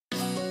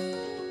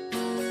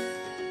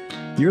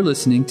You're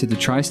listening to the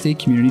Tri-State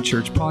Community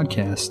Church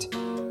Podcast,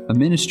 a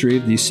ministry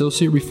of the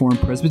Associate Reformed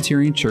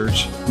Presbyterian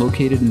Church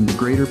located in the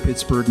greater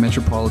Pittsburgh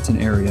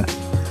metropolitan area.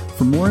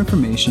 For more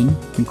information,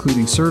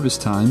 including service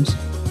times,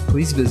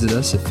 please visit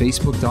us at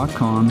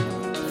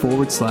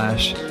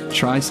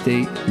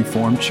facebook.com/Tri-State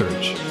Reformed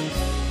Church.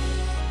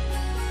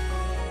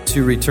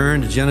 To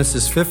return to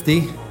Genesis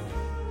 50.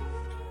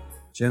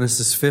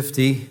 Genesis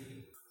 50,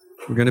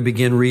 we're going to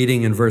begin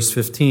reading in verse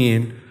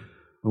 15, and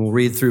we'll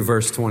read through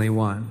verse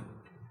 21.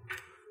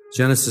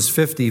 Genesis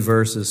 50,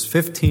 verses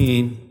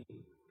 15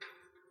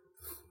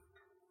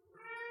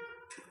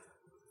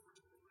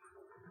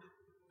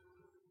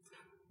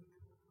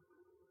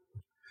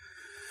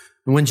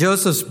 And when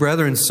Joseph's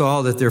brethren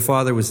saw that their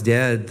father was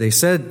dead, they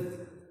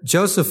said,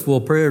 Joseph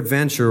will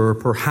peradventure or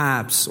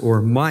perhaps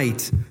or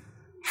might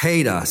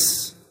hate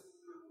us,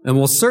 and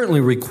will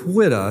certainly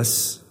requite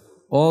us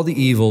all the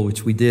evil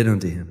which we did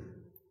unto him.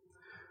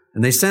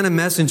 And they sent a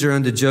messenger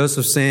unto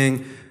Joseph,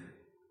 saying,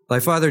 Thy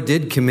father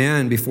did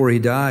command before he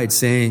died,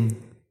 saying,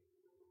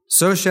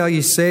 So shall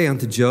ye say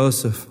unto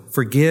Joseph,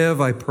 Forgive,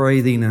 I pray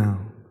thee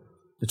now,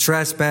 the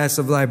trespass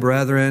of thy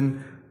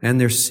brethren and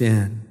their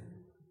sin.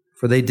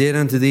 For they did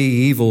unto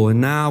thee evil,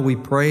 and now we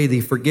pray thee,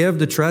 forgive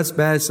the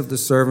trespass of the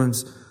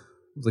servants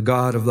of the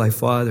God of thy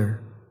father.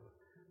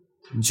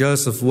 And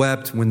Joseph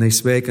wept when they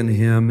spake unto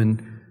him,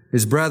 and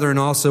his brethren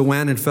also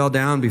went and fell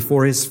down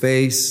before his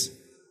face.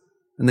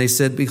 And they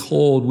said,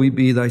 Behold, we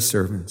be thy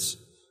servants.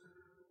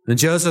 And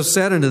Joseph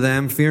said unto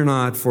them, Fear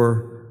not,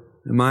 for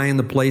am I in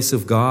the place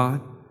of God?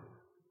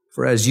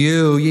 For as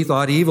ye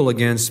thought evil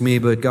against me,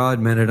 but God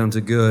meant it unto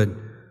good,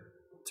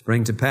 to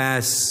bring to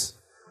pass,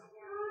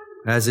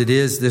 as it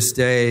is this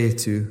day,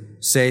 to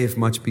save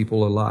much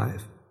people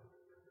alive.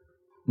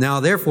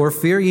 Now therefore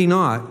fear ye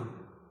not,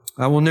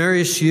 I will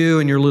nourish you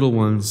and your little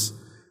ones.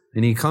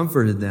 And he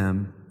comforted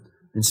them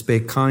and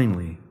spake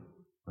kindly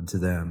unto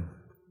them.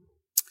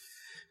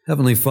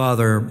 Heavenly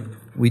Father,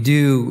 we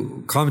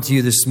do come to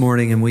you this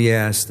morning and we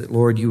ask that,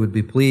 Lord, you would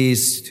be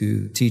pleased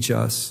to teach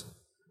us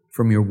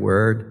from your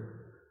word.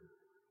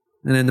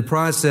 And in the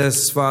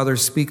process, Father,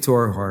 speak to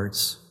our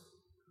hearts.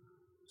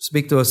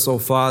 Speak to us, O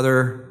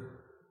Father,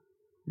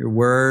 your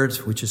word,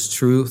 which is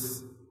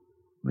truth.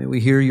 May we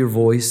hear your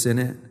voice in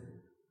it.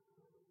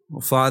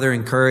 Oh, Father,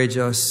 encourage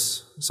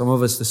us. Some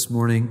of us this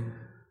morning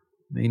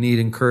may need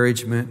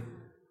encouragement.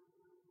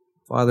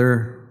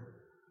 Father,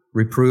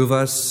 reprove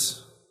us.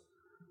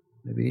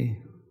 Maybe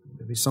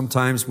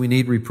sometimes we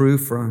need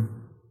reproof from.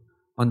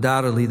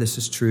 Undoubtedly, this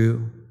is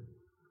true.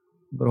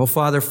 But, oh,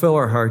 Father, fill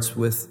our hearts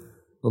with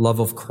the love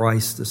of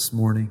Christ this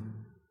morning.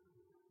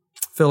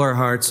 Fill our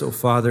hearts, oh,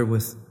 Father,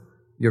 with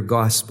your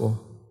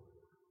gospel.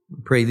 We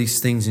pray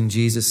these things in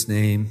Jesus'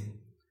 name.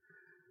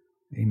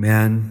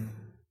 Amen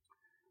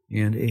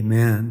and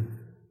amen.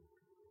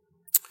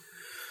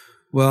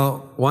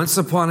 Well, once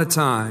upon a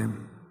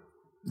time,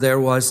 there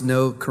was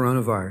no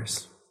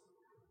coronavirus.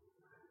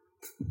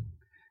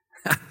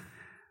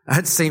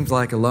 That seems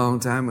like a long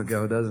time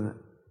ago, doesn't it?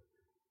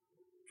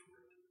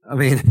 I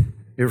mean,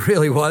 it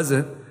really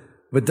wasn't.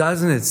 But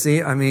doesn't it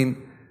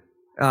seem,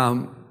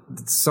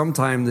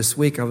 sometime this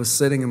week I was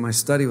sitting in my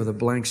study with a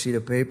blank sheet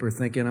of paper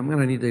thinking, I'm going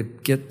to need to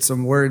get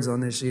some words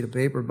on this sheet of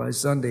paper by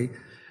Sunday.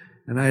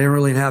 And I didn't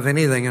really have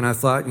anything. And I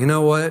thought, you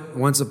know what?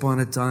 Once upon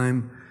a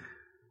time,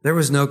 there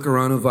was no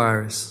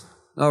coronavirus.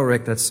 Oh,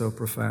 Rick, that's so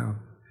profound.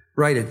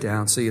 Write it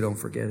down so you don't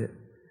forget it.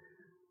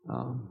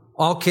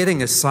 All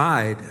kidding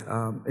aside,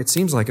 it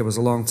seems like it was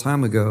a long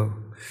time ago.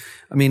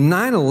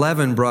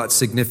 9/11 brought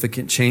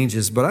significant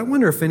changes, but I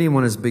wonder if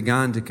anyone has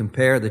begun to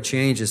compare the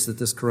changes that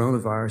this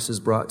coronavirus has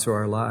brought to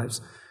our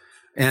lives,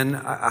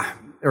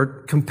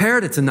 or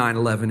compared it to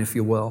 9/11, if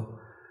you will.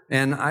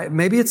 And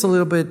maybe it's a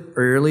little bit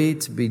early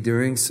to be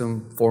doing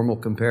some formal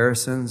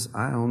comparisons.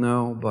 I don't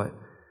know, but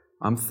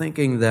I'm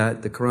thinking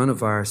that the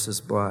coronavirus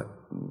has brought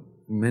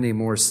many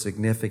more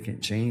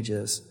significant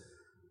changes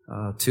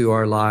to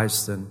our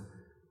lives than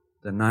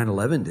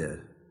 9/11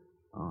 did.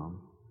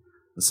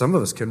 Some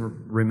of us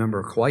can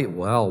remember quite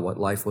well what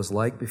life was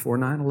like before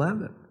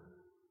 9/11.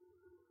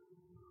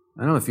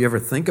 I don't know if you ever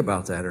think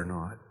about that or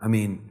not.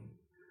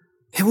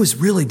 It was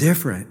really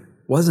different,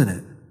 wasn't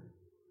it?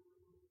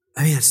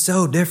 It's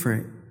so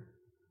different.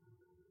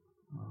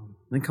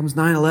 Then comes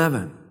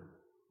 9/11.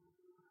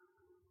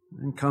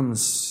 Then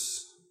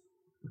comes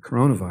the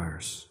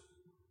coronavirus.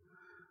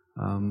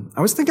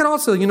 I was thinking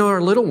also,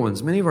 our little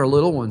ones, many of our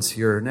little ones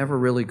here are never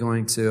really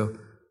going to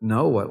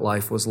know what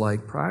life was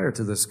like prior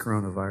to this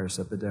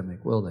coronavirus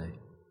epidemic, will they?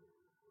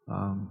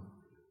 Well,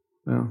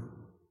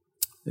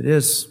 it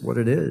is what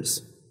it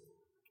is.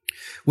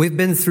 We've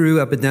been through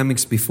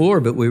epidemics before,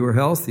 but we were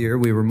healthier,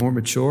 we were more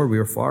mature, we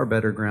were far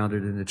better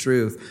grounded in the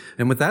truth.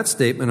 And with that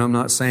statement, I'm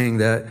not saying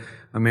that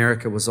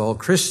America was all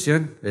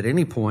Christian at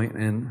any point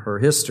in her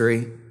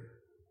history,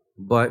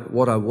 but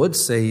what I would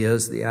say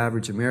is the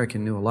average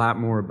American knew a lot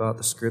more about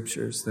the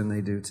Scriptures than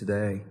they do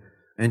today.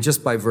 And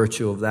just by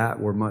virtue of that,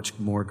 we're much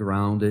more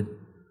grounded,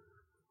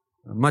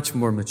 much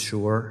more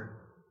mature.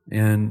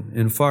 and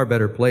in a far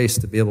better place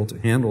to be able to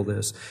handle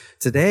this.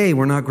 Today,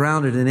 we're not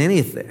grounded in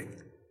anything.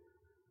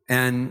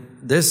 And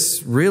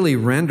this really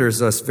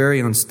renders us very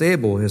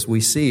unstable, as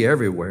we see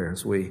everywhere,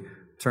 as we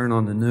turn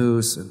on the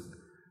news. And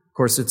of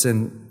course, it's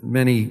in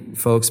many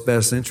folks'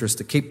 best interest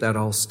to keep that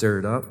all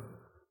stirred up.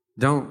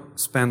 Don't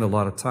spend a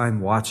lot of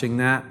time watching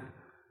that.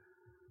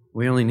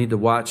 We only need to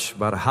watch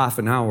about a half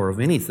an hour of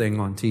anything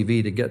on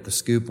TV to get the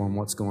scoop on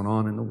what's going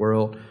on in the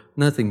world.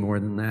 Nothing more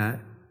than that.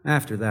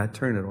 After that,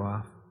 turn it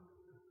off.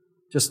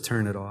 Just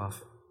turn it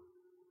off.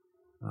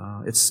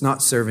 It's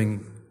not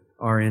serving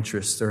our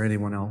interests or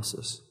anyone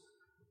else's.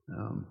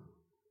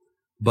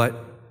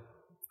 But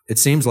it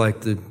seems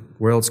like the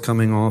world's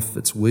coming off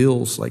its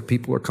wheels, like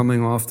people are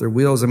coming off their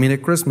wheels. I mean,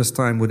 at Christmas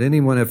time, would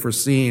anyone have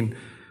foreseen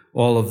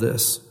all of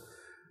this?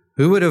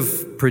 Who would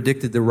have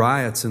predicted the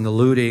riots and the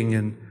looting?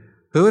 And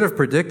who would have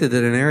predicted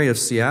that an area of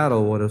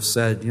Seattle would have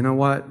said, you know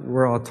what,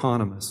 we're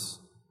autonomous.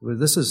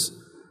 This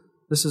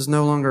is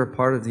no longer a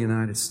part of the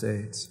United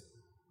States.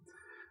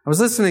 I was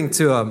listening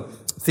to a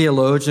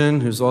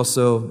theologian who's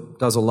also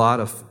does a lot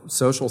of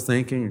social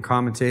thinking and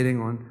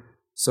commentating on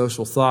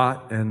social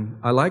thought, and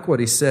I like what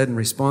he said in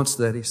response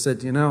to that. He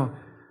said, you know,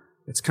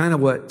 it's kind of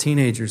what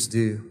teenagers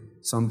do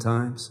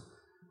sometimes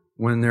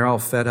when they're all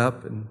fed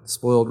up and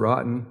spoiled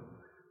rotten.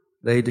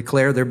 They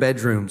declare their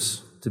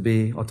bedrooms to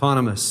be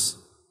autonomous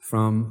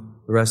from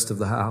the rest of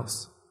the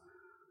house.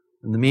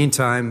 In the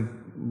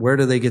meantime, where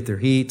do they get their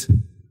heat?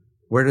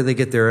 Where do they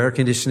get their air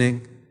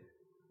conditioning?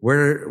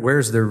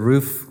 Where's their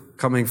roof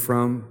coming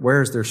from?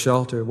 Where's their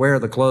shelter? Where are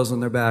the clothes on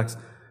their backs?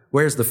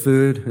 Where's the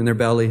food in their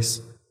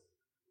bellies?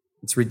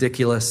 It's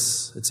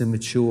ridiculous. It's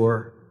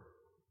immature.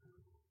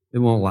 It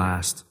won't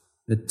last.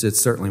 It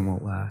certainly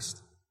won't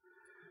last.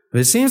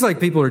 But it seems like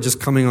people are just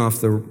coming off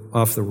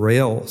the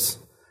rails.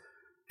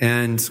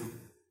 And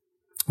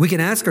we can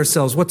ask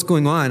ourselves, what's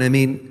going on? I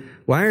mean,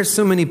 why are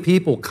so many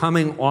people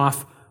coming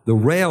off the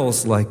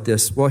rails like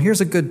this? Well,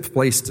 here's a good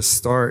place to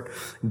start.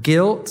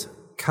 Guilt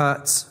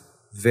cuts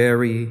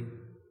very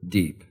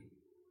deep.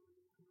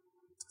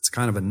 It's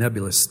kind of a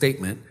nebulous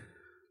statement.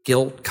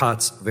 Guilt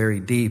cuts very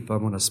deep. I'm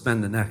going to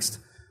spend the next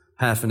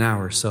half an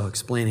hour or so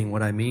explaining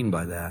what I mean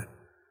by that.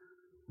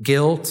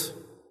 Guilt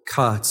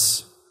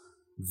cuts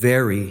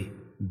very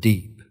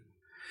deep.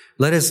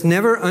 Let us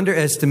never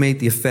underestimate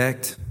the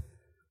effect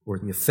or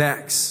the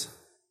effects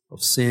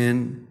of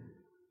sin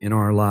in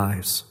our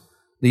lives.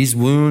 These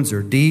wounds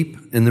are deep,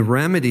 and the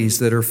remedies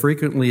that are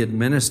frequently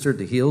administered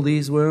to heal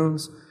these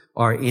wounds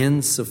are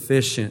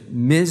insufficient,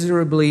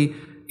 miserably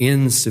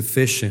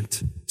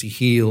insufficient to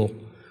heal.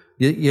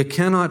 You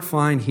cannot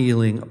find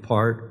healing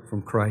apart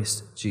from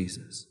Christ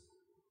Jesus.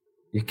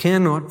 You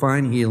cannot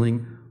find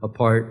healing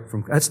apart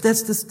from Christ.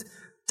 That's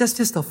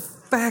just a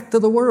fact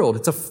of the world.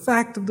 It's a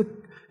fact of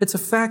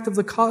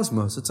the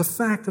cosmos. It's a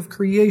fact of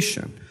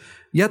creation.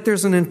 Yet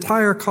there's an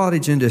entire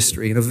cottage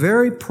industry, and a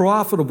very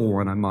profitable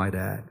one, I might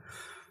add,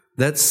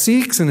 that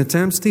seeks and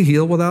attempts to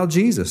heal without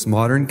Jesus.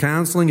 Modern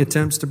counseling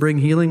attempts to bring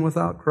healing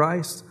without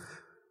Christ.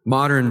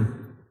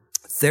 Modern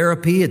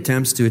therapy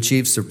attempts to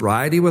achieve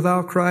sobriety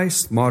without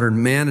Christ.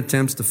 Modern man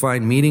attempts to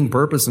find meaning,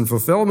 purpose, and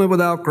fulfillment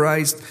without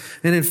Christ.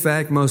 And in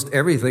fact, most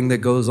everything that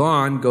goes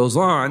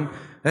on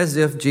as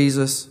if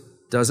Jesus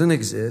doesn't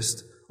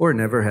exist or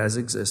never has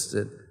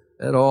existed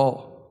at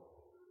all.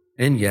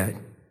 And yet,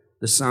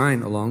 the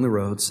sign along the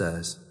road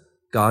says,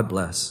 God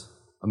bless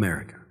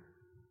America.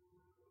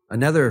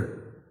 Another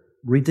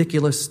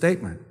ridiculous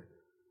statement.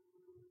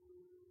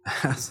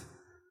 That's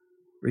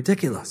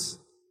ridiculous.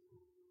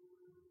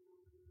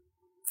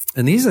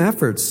 And these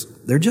efforts,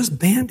 they're just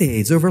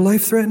Band-Aids over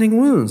life-threatening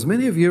wounds.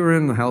 Many of you are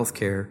in the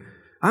healthcare.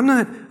 I'm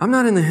not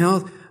in the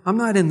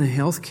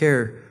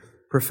healthcare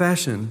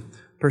profession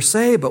per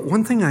se, but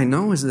one thing I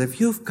know is that if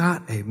you've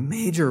got a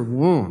major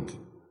wound,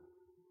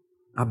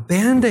 a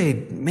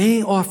Band-Aid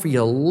may offer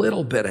you a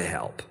little bit of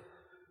help.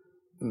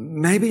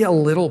 Maybe a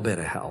little bit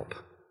of help.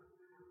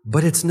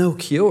 But it's no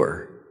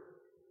cure.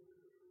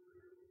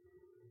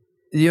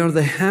 You know,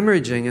 the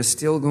hemorrhaging is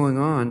still going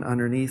on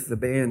underneath the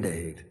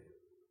Band-Aid.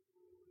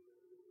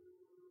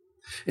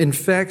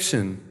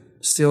 Infection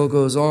still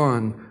goes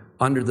on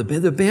under the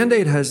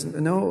Band-Aid has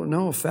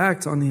no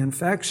effect on the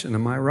infection.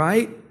 Am I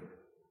right?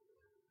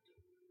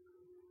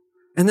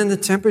 And then the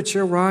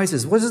temperature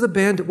rises. What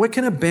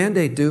can a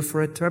Band-Aid do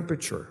for a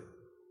temperature?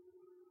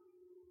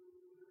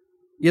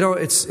 You know,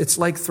 it's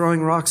like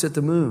throwing rocks at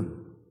the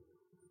moon.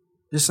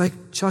 Just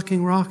like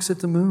chucking rocks at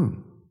the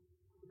moon.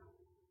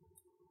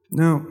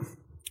 Now,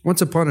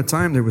 once upon a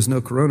time, there was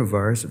no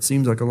coronavirus. It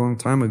seems like a long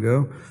time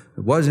ago.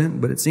 It wasn't,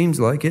 but it seems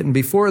like it. And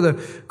before the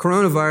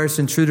coronavirus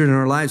intruded in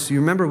our lives, you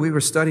remember we were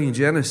studying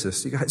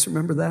Genesis. You guys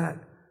remember that?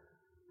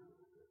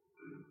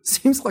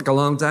 Seems like a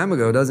long time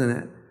ago, doesn't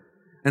it?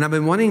 And I've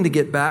been wanting to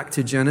get back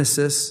to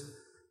Genesis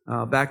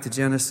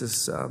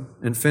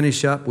and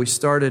finish up. We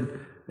started,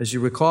 as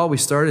you recall, we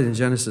started in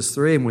Genesis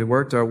 3, and we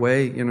worked our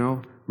way,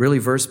 really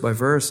verse by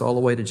verse, all the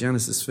way to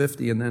Genesis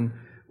 50, and then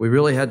we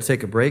really had to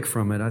take a break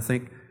from it. I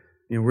think,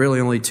 really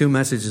only 2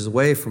 messages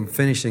away from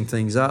finishing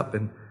things up,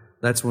 and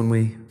That's when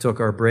we took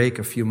our break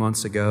a few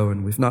months ago,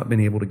 and we've not been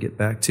able to get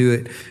back to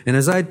it. And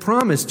as I'd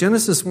promised,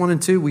 Genesis 1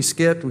 and 2, we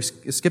skipped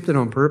it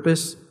on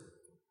purpose.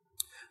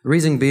 The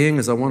reason being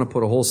is I want to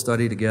put a whole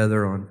study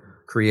together on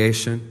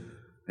creation.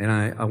 And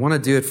I want to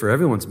do it for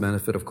everyone's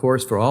benefit, of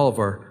course, for all of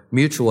our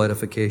mutual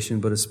edification,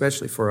 but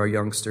especially for our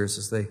youngsters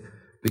as they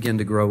begin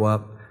to grow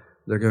up.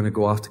 They're going to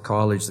go off to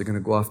college, they're going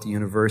to go off to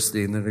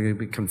university, and they're going to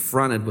be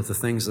confronted with the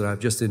things that I've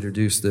just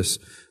introduced this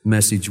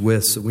message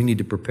with. So we need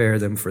to prepare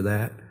them for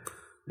that.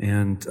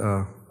 And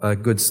a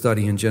good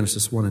study in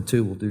Genesis 1 and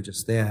 2 will do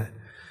just that.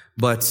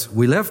 But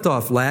we left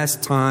off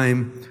last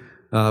time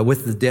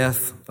with the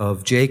death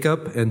of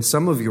Jacob, and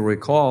some of you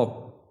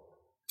recall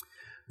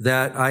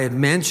that I had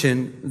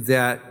mentioned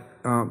that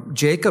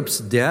Jacob's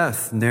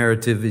death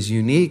narrative is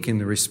unique in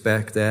the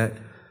respect that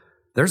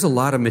there's a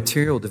lot of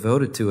material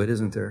devoted to it,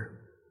 isn't there?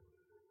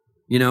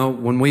 You know,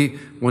 when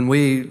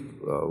we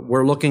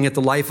were looking at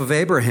the life of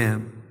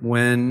Abraham,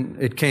 when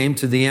it came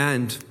to the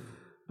end,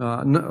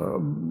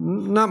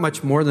 not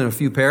much more than a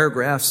few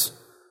paragraphs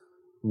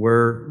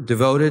were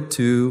devoted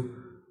to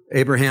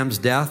Abraham's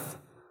death,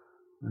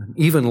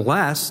 even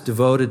less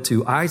devoted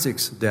to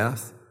Isaac's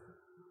death.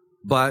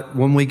 But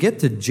when we get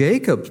to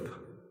Jacob,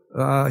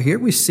 here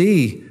we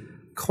see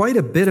quite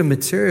a bit of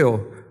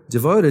material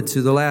devoted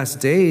to the last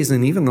days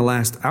and even the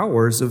last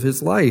hours of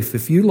his life.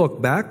 If you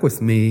look back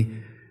with me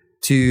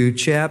to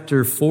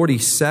chapter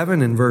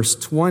 47 and verse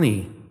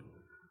 20,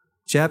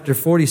 chapter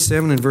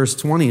 47 and verse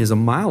 20 is a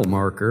mile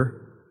marker,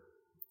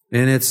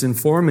 and it's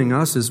informing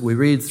us as we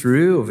read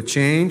through of a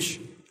change,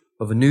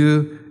 of a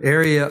new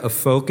area of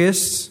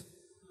focus.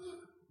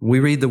 We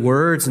read the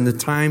words, "And the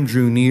time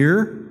drew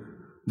near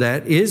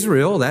that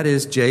Israel," that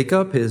is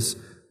Jacob, his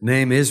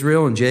name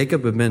Israel and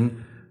Jacob have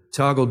been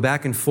toggled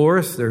back and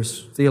forth.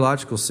 There's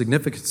theological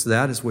significance to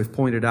that, as we've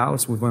pointed out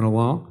as we went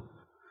along.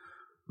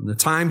 The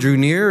time drew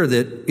near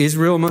that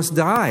Israel must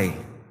die.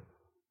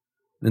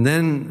 And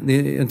then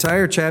the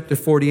entire chapter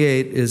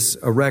 48 is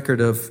a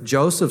record of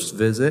Joseph's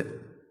visit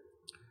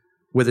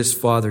with his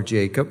father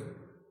Jacob.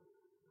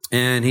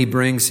 And he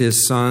brings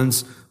his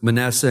sons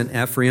Manasseh and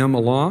Ephraim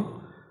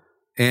along.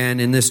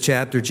 And in this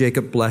chapter,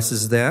 Jacob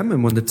blesses them.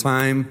 And when the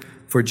time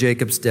for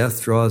Jacob's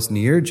death draws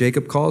near,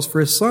 Jacob calls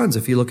for his sons.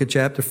 If you look at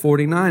chapter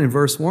 49 and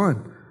verse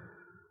 1.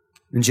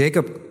 And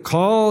Jacob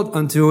called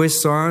unto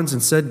his sons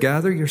and said,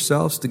 "Gather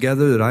yourselves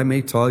together that I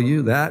may tell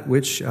you that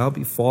which shall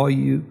befall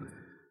you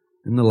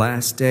in the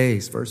last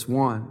days." Verse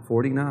 1,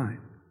 49.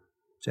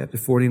 Chapter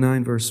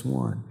 49, verse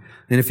 1.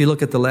 And if you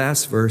look at the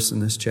last verse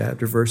in this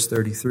chapter, verse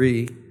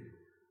 33,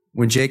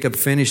 when Jacob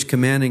finished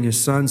commanding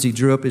his sons, he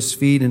drew up his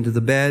feet into the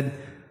bed,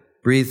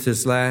 breathed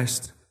his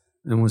last,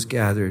 and was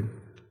gathered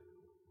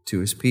to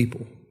his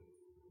people.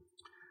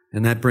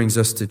 And that brings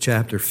us to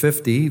chapter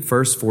 50.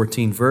 First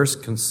 14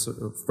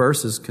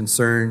 verses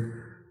concern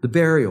the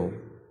burial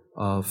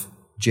of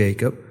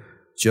Jacob.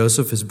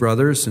 Joseph, his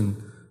brothers, and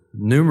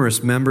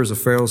numerous members of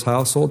Pharaoh's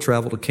household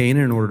traveled to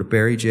Canaan in order to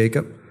bury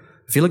Jacob.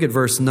 If you look at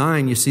verse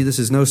 9, you see this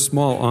is no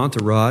small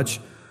entourage.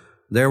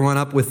 There went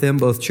up with them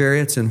both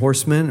chariots and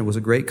horsemen. It was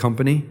a great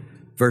company.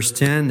 Verse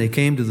 10, they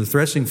came to the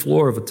threshing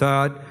floor of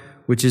Atad,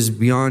 which is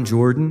beyond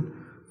Jordan.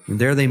 And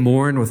there they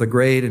mourned with a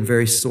great and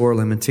very sore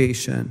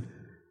lamentation.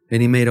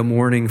 And he made a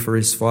mourning for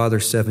his father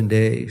 7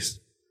 days.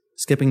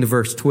 Skipping to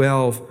verse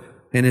 12,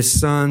 and his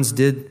sons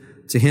did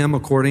to him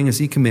according as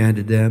he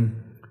commanded them.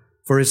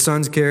 For his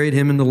sons carried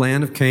him in the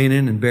land of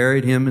Canaan and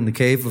buried him in the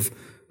cave of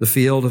the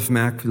field of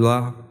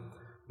Machpelah,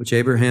 which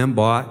Abraham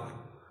bought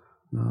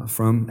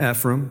from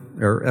Ephron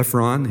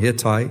the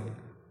Hittite,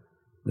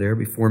 there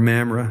before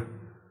Mamre.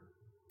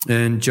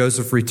 And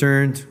Joseph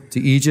returned to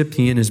Egypt,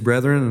 he and his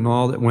brethren, and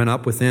all that went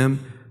up with him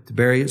to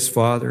bury his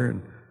father.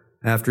 And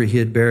after he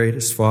had buried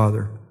his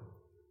father,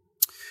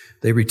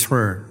 they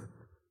return.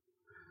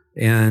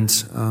 And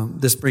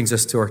this brings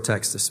us to our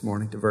text this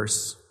morning, to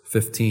verse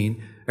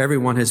 15.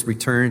 Everyone has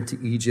returned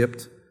to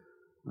Egypt.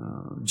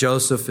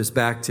 Joseph is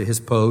back to his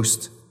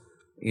post,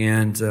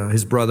 and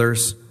his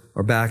brothers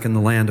are back in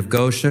the land of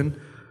Goshen.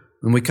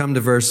 And we come to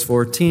verse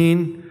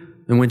 14.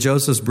 And when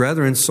Joseph's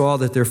brethren saw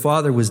that their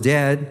father was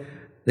dead,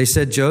 they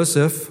said,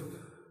 "Joseph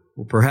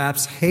will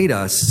perhaps hate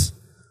us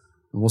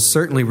and will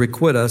certainly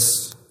requite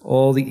us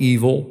all the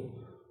evil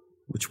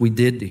which we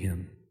did to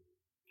him."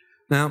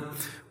 Now,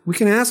 we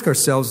can ask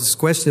ourselves this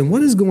question: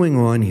 what is going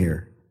on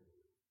here?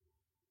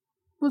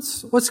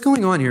 What's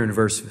going on here in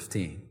verse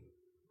 15?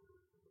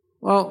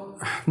 Well,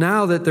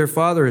 now that their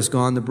father is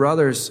gone, the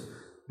brothers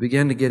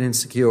begin to get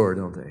insecure,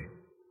 don't they?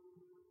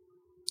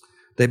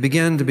 They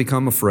begin to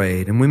become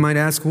afraid. And we might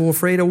ask, well,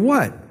 afraid of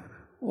what?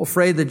 Well,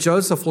 afraid that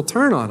Joseph will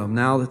turn on them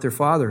now that their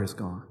father is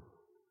gone.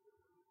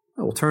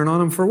 Well, turn on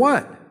them for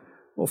what?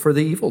 Well, for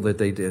the evil that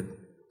they did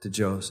to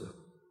Joseph.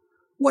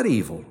 What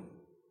evil?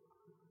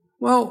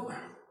 Well,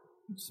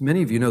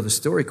 many of you know the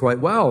story quite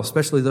well,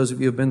 especially those of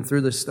you who have been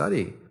through this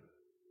study.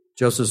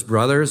 Joseph's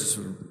brothers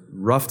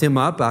roughed him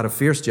up out of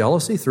fierce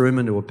jealousy, threw him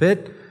into a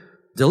pit,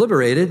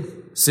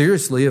 deliberated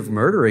seriously of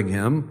murdering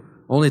him,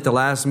 only at the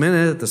last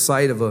minute, at the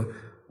sight of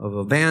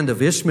a band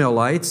of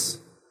Ishmaelites,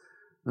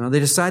 They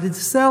decided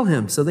to sell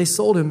him, so they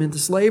sold him into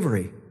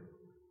slavery.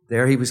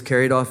 There he was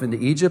carried off into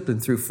Egypt,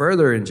 and through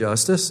further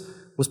injustice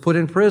was put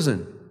in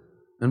prison.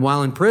 And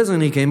while in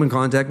prison, he came in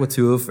contact with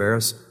two of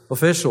Pharaoh's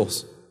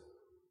officials.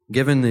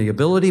 Given the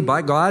ability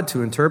by God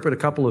to interpret a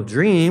couple of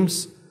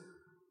dreams,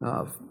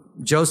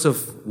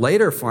 Joseph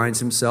later finds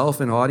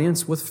himself in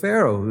audience with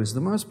Pharaoh, who's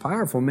the most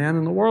powerful man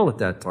in the world at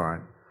that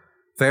time.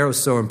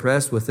 Pharaoh's so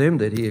impressed with him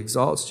that he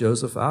exalts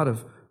Joseph out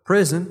of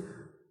prison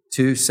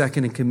to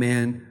second in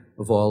command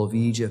of all of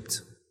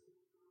Egypt.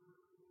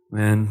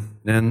 And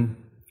then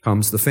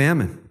comes the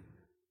famine.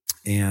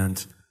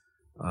 And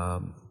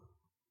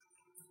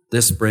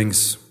this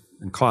brings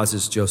and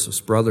causes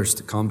Joseph's brothers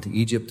to come to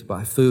Egypt to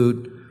buy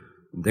food.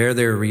 And there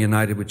they're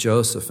reunited with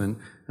Joseph. And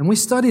we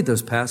studied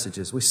those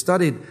passages. We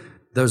studied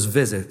those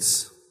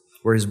visits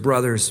where his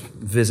brothers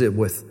visit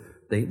with,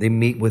 they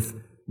meet with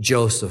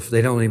Joseph.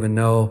 They don't even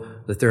know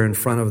that they're in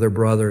front of their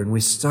brother. And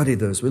we studied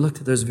those. We looked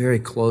at those very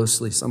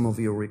closely. Some of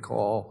you will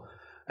recall.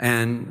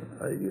 And,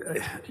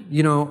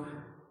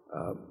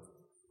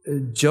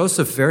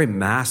 Joseph very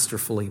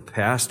masterfully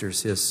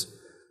pastors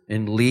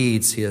and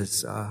leads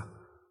his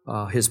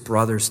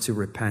brothers to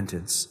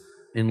repentance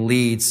and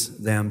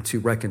leads them to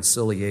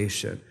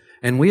reconciliation.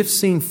 And we have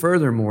seen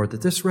furthermore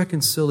that this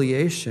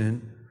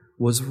reconciliation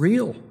was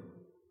real.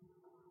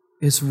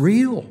 It's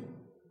real.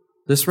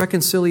 This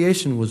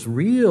reconciliation was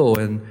real,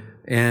 and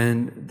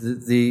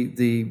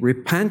the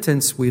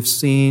repentance we've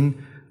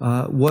seen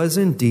was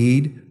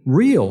indeed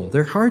real.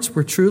 Their hearts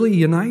were truly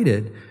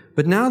united.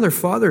 But now their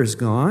father is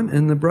gone,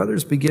 and the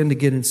brothers begin to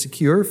get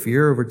insecure.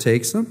 Fear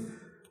overtakes them.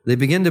 They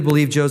begin to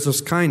believe Joseph's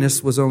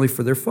kindness was only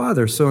for their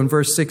father. So in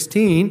verse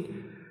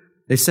 16,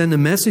 they send a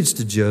message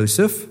to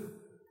Joseph,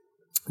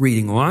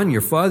 reading on,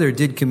 "Your father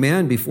did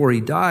command before he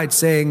died,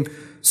 saying,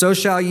 'So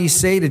shall ye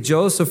say to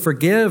Joseph,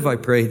 Forgive, I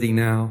pray thee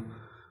now,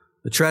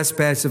 the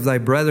trespass of thy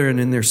brethren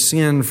in their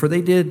sin, for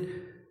they did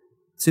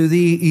to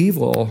thee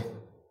evil.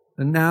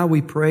 And now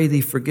we pray thee,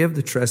 forgive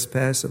the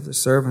trespass of the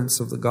servants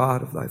of the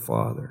God of thy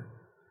father.'"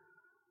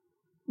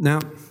 Now,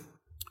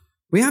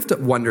 we have to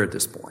wonder at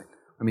this point.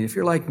 I mean, if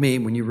you're like me,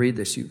 when you read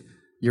this,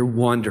 you're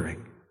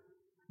wondering,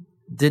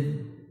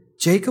 did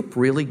Jacob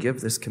really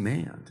give this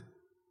command?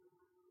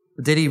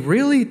 Did he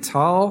really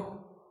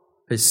tell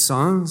his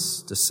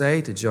sons to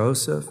say to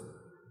Joseph,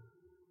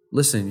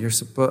 "Listen,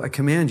 I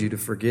command you to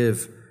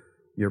forgive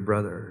your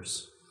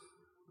brothers"?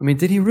 I mean,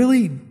 did he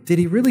really do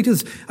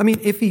this? I mean,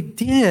 if he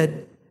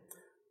did,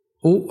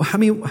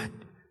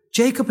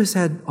 Jacob has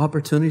had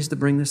opportunities to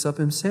bring this up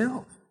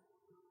himself.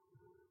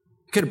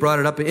 He could have brought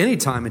it up at any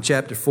time in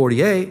chapter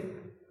 48.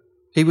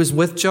 He was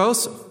with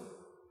Joseph.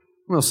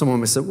 Well, someone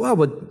may say,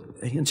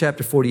 in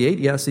chapter 48,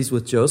 yes, he's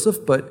with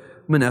Joseph, but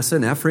Manasseh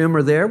and Ephraim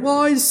are there. Well,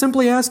 I just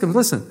simply ask him,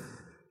 "Listen,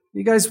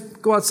 you guys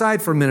go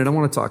outside for a minute. I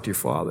want to talk to your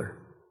father.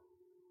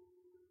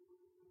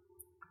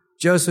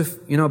 Joseph,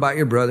 you know about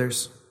your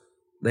brothers.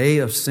 They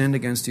have sinned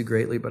against you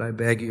greatly, but I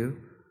beg you,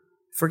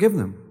 forgive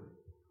them."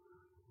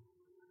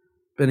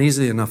 Been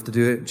easy enough to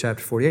do it in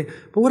chapter 48.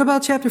 But what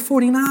about chapter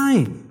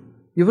 49?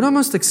 You would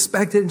almost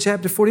expect it in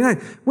chapter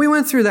 49. We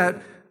went through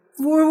that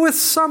with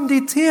some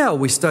detail.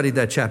 We studied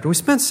that chapter. We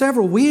spent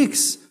several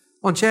weeks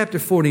on chapter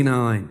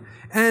 49.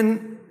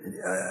 And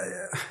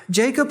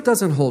Jacob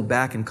doesn't hold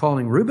back in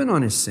calling Reuben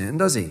on his sin,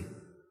 does he?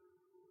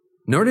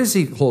 Nor does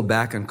he hold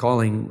back in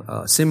calling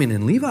Simeon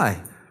and Levi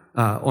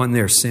on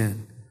their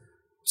sin.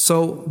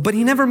 But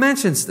he never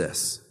mentions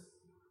this.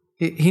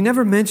 He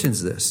never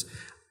mentions this.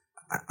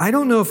 I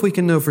don't know if we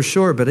can know for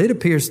sure, but it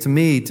appears to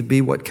me to be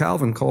what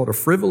Calvin called a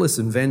frivolous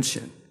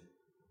invention.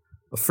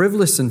 A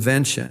frivolous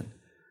invention.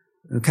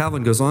 And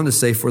Calvin goes on to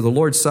say, "For the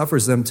Lord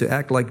suffers them to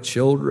act like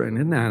children."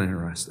 Isn't that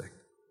interesting?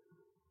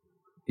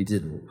 He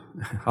did.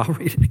 I'll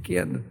read it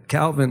again.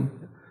 Calvin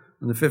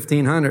in the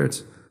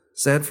 1500s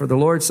said, "For the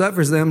Lord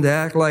suffers them to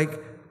act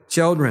like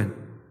children."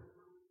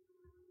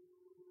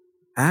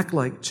 Act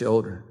like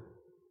children.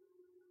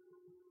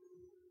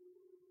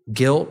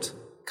 Guilt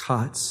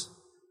cuts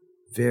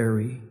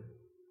very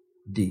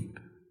deep.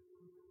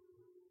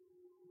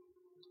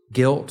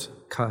 Guilt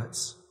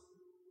cuts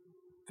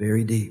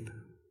very deep.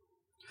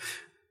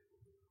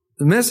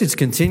 The message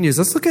continues.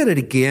 Let's look at it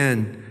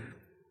again.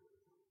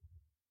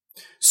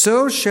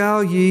 "So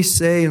shall ye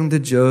say unto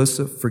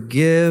Joseph,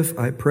 Forgive,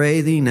 I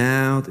pray thee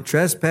now, the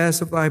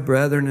trespass of thy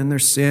brethren and their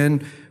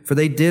sin, for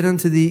they did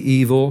unto thee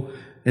evil.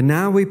 And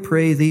now we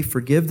pray thee,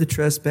 forgive the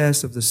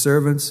trespass of the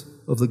servants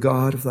of the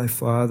God of thy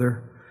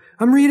father."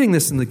 I'm reading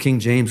this in the King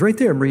James. Right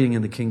there, I'm reading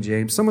in the King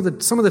James. You'll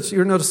notice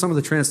some of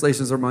the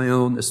translations are my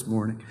own this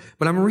morning.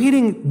 But I'm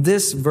reading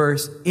this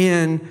verse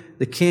in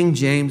the King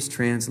James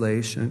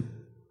translation.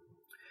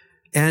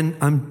 And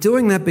I'm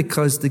doing that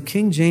because the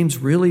King James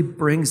really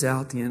brings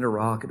out the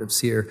interrogatives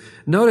here.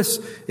 Notice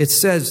it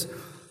says,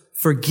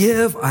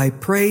 "Forgive, I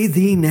pray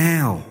thee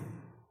now.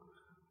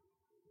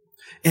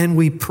 And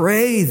we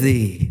pray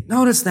thee."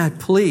 Notice that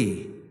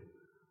plea.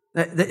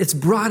 It's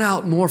brought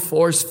out more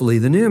forcefully.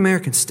 The New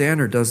American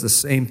Standard does the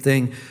same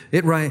thing.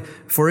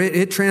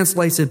 It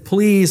translates it,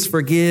 "Please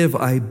forgive,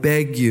 I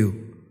beg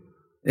you."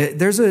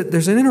 There's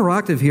an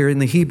interrogative here in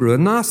the Hebrew,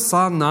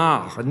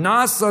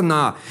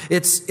 nasana.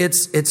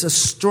 It's a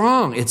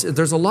strong,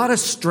 there's a lot of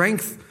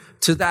strength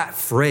to that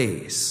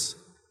phrase.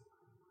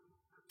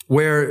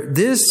 Where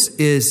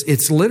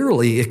it's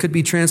literally, it could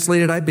be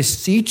translated, I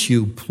beseech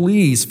you,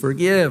 please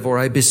forgive, or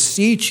I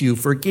beseech you,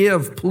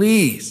 forgive,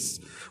 please.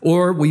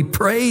 Or we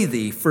pray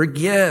thee,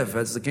 forgive,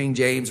 as the King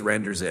James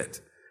renders it.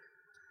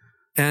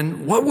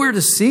 And what we're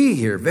to see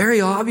here,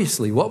 very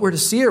obviously, what we're to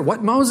see here,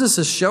 what Moses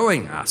is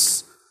showing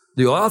us,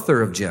 the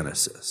author of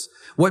Genesis,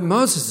 what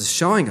Moses is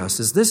showing us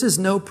is this is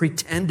no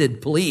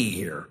pretended plea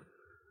here.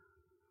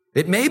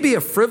 It may be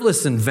a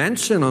frivolous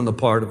invention on the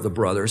part of the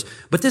brothers,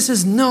 but this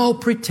is no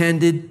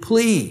pretended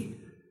plea.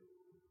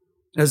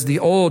 As the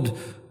old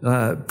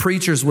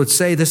preachers would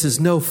say, this is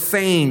no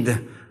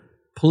feigned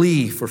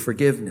plea for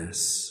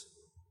forgiveness.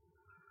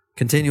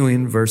 Continuing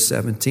in verse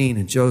 17,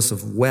 and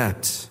Joseph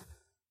wept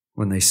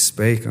when they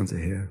spake unto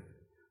him.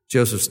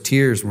 Joseph's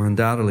tears were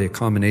undoubtedly a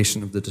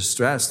combination of the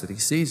distress that he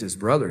sees his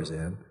brothers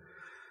in,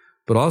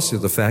 but also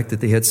the fact that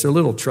they had so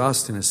little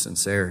trust in his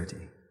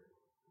sincerity.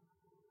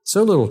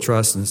 So little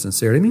trust and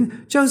sincerity. I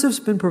mean, Joseph's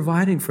been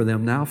providing for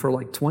them now for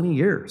like 20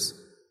 years.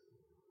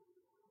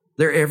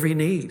 Their every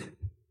need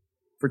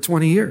for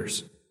 20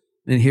 years.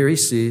 And here he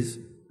sees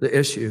the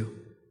issue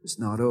is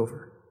not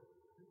over.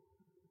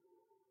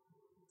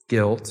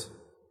 Guilt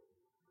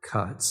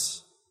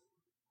cuts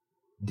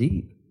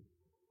deep.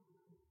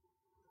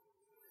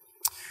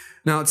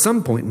 Now, at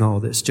some point in all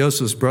this,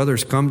 Joseph's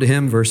brothers come to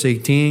him, verse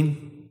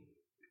 18,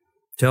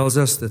 tells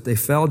us that they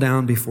fell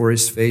down before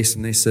his face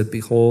and they said,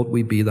 behold,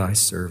 we be thy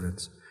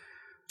servants.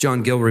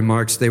 John Gill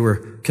remarks they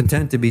were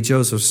content to be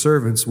Joseph's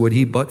servants, would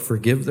he but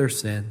forgive their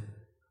sin.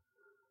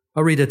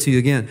 I'll read it to you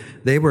again.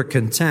 They were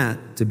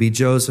content to be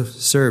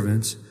Joseph's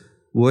servants,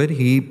 would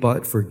he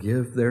but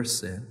forgive their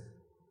sin.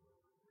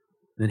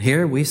 And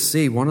here we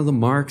see one of the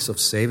marks of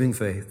saving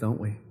faith, don't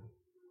we?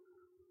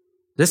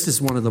 This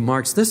is one of the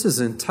marks. This is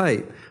in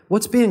type.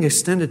 What's being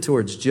extended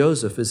towards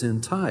Joseph is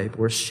in type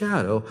or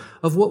shadow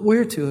of what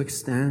we're to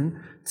extend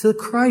to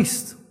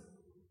Christ.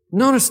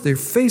 Notice their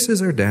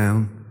faces are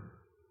down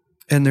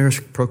and they're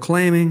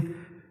proclaiming,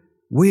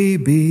 we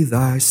be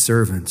thy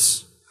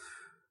servants.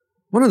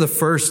 One of the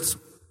first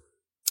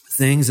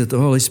things that the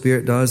Holy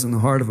Spirit does in the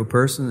heart of a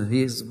person that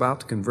he is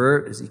about to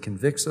convert is he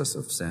convicts us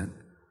of sin.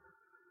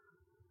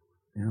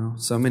 You know,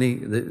 so many,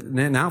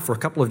 now for a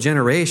couple of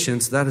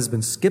generations, that has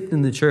been skipped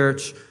in the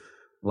church.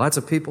 Lots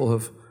of people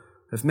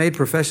have made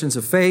professions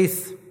of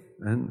faith,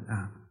 and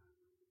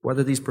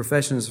whether these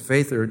professions of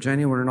faith are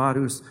genuine or not,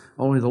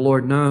 only the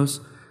Lord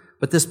knows.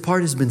 But this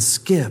part has been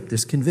skipped.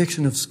 This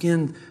conviction of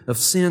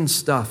sin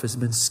stuff has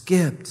been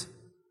skipped.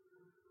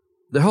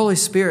 The Holy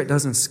Spirit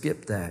doesn't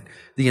skip that.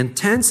 The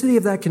intensity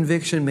of that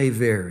conviction may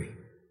vary.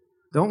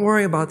 Don't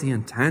worry about the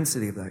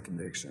intensity of that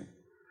conviction.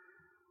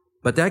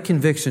 But that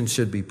conviction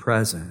should be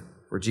present,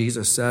 for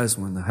Jesus says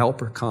when the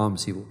Helper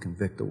comes, he will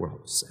convict the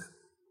world of sin.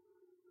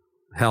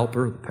 The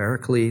Helper, the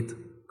Paraclete,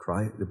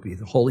 Christ, will be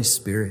the Holy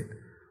Spirit.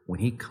 When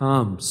he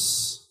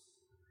comes,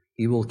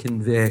 he will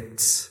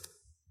convict.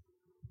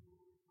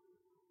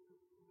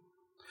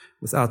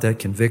 Without that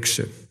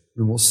conviction,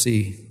 and we'll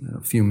see in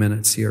a few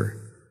minutes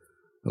here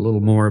a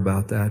little more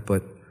about that,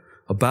 but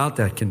about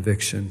that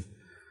conviction,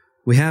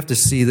 we have to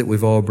see that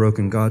we've all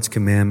broken God's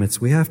commandments.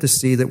 We have to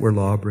see that we're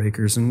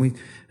lawbreakers, and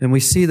we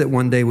see that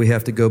one day we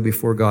have to go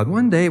before God.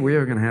 One day we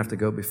are going to have to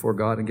go before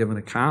God and give an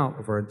account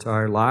of our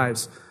entire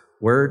lives,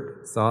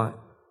 word, thought,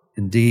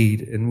 and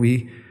deed. And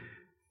we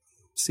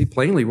see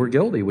plainly we're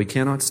guilty. We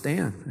cannot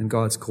stand in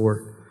God's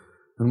court.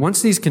 And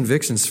once these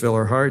convictions fill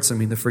our hearts,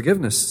 the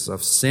forgiveness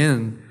of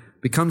sin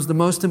becomes the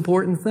most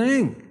important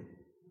thing.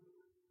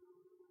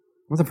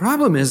 Well, the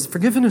problem is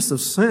forgiveness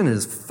of sin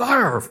is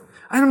far.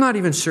 I'm not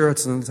even sure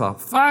it's in the top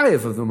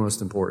 5 of the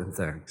most important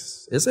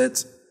things. Is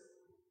it?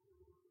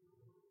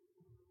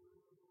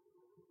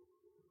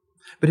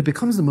 But it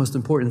becomes the most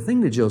important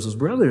thing to Joseph's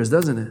brothers,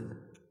 doesn't it?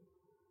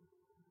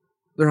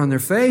 They're on their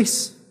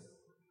face.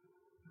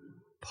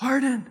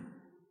 Pardon.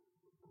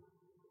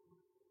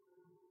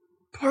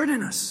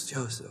 Pardon us,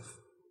 Joseph.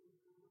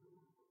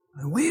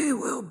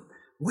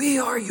 We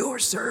are your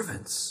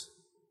servants.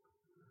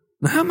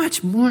 Now, how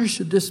much more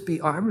should this be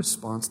our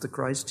response to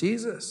Christ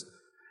Jesus?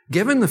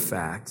 Given the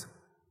fact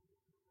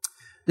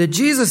that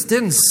Jesus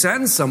didn't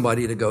send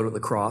somebody to go to the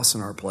cross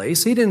in our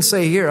place. He didn't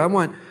say, here, I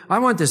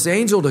want this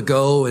angel to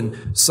go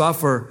and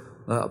suffer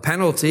a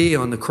penalty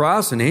on the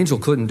cross. An angel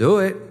couldn't do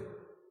it.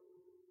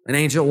 An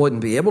angel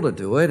wouldn't be able to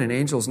do it. An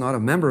angel's not a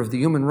member of the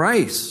human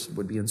race. It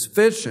would be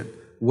insufficient.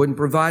 Wouldn't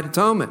provide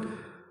atonement.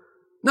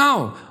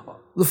 No,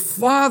 the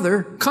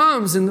Father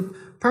comes in the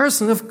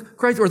person of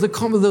Christ, or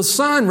the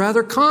Son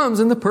rather comes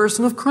in the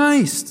person of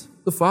Christ.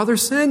 The Father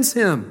sends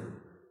him.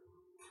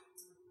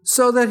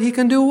 So that he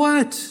can do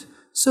what?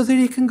 So that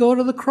he can go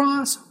to the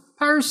cross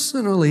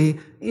personally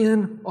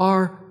in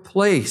our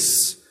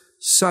place,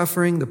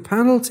 suffering the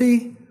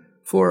penalty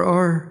for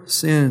our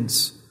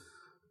sins.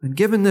 And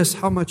given this,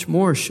 how much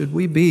more should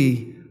we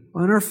be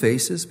on our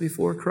faces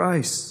before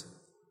Christ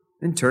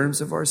in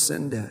terms of our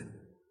sin debt?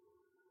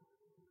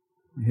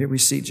 Here we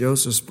see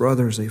Joseph's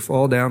brothers. They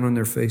fall down on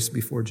their face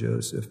before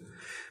Joseph.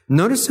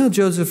 Notice how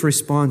Joseph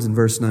responds in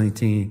verse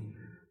 19.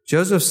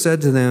 Joseph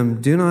said to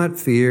them, "Do not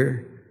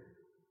fear,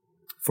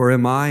 for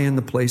am I in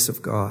the place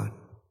of God?"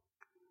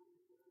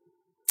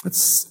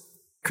 It's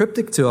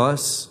cryptic to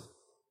us.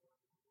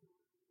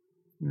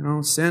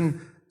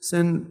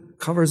 Sin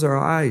covers our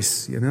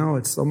eyes.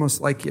 It's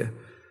almost like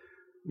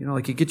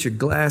like you get your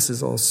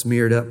glasses all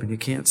smeared up and you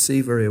can't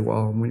see very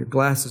well. And when your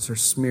glasses are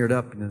smeared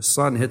up and the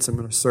sun hits them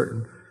in a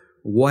certain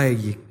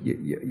way,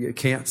 you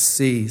can't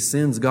see.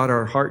 Sin's got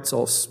our hearts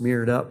all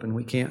smeared up and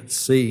we can't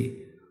see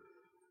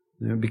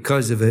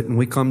because of it. And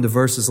we come to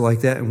verses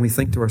like that and we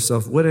think to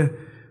ourselves, what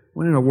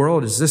in the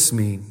world does this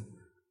mean?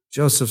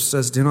 Joseph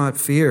says, "Do not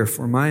fear,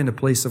 for am I in the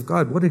place of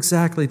God?" What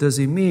exactly does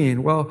he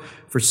mean? Well,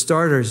 for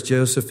starters,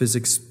 Joseph is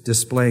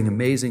displaying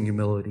amazing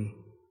humility.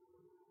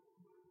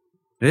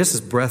 This is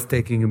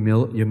breathtaking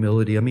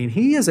humility. I mean,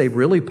 he is a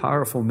really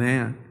powerful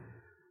man.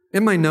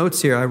 In my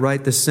notes here, I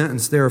write this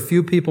sentence: there are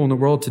few people in the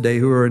world today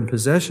who are in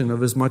possession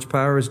of as much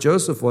power as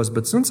Joseph was.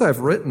 But since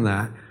I've written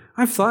that,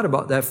 I've thought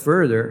about that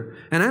further.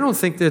 And I don't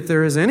think that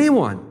there is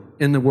anyone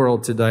in the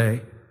world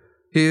today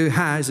who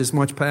has as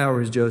much power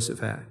as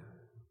Joseph had.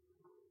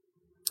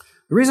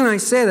 The reason I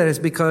say that is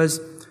because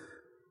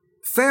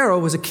Pharaoh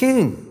was a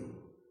king.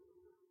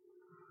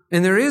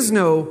 And there is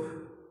no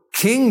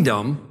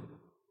kingdom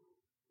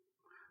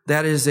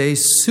that is a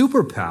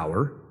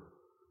superpower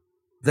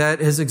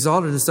that has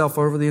exalted itself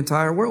over the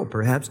entire world.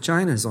 Perhaps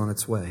China is on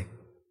its way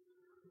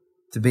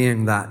to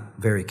being that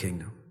very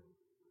kingdom.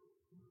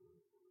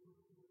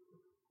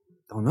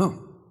 Don't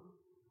know.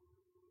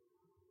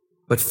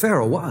 But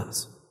Pharaoh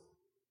was.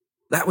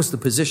 That was the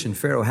position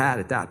Pharaoh had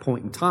at that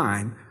point in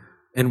time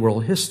in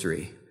world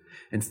history.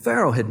 And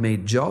Pharaoh had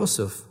made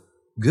Joseph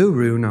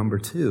guru number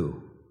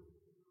 2.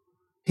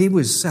 He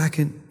was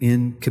second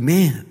in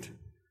command.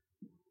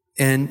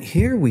 And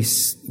here we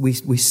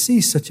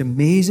see such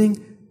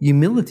amazing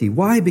humility.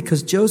 Why?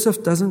 Because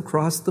Joseph doesn't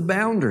cross the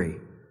boundary.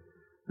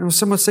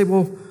 Someone say,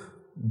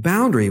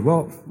 boundary.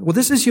 Well,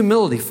 this is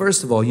humility.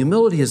 First of all,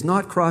 humility is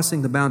not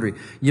crossing the boundary.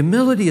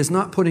 Humility is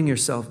not putting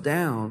yourself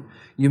down.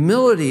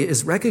 Humility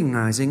is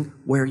recognizing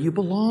where you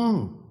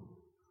belong.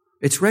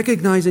 It's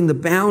recognizing the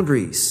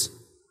boundaries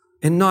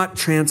and not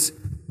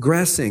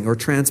transgressing or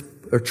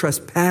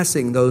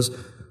trespassing those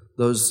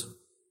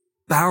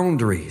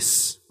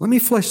boundaries. Let me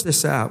flesh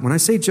this out. When I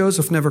say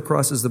Joseph never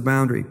crosses the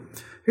boundary,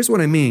 here's what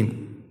I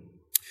mean.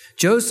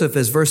 Joseph,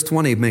 as verse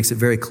 20 makes it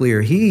very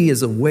clear, he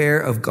is aware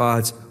of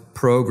God's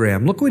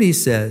program. Look what he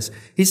says.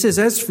 He says,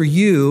 "As for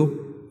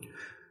you,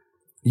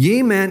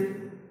 ye meant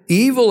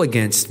evil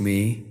against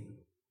me,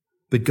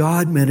 but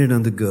God meant it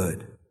unto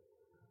good,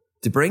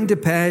 to bring to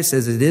pass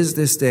as it is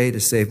this day to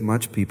save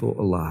much people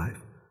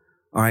alive."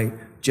 All right,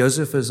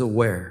 Joseph is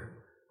aware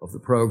of the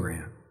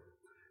program.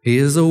 He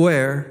is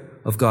aware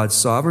of God's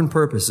sovereign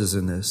purposes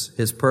in this.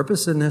 His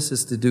purpose in this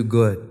is to do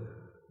good.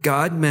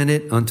 God meant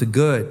it unto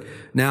good.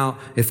 Now,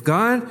 if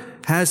God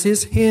has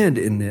his hand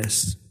in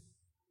this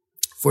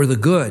for the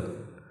good,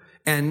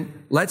 and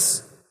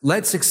let's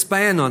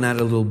expand on that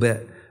a little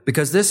bit,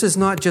 because this is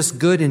not just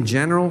good in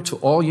general to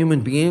all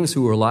human beings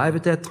who were alive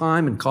at that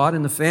time and caught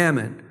in the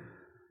famine,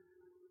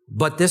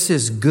 but this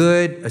is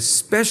good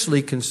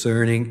especially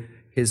concerning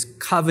his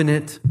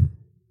covenant,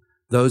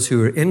 those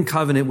who are in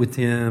covenant with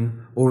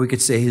him, or we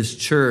could say his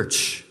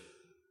church,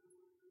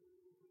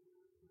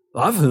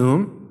 of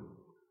whom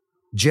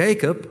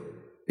Jacob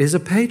is a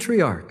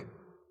patriarch.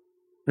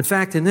 In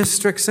fact, in this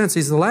strict sense,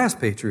 he's the last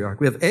patriarch.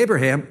 We have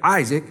Abraham,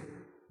 Isaac,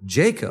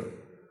 Jacob.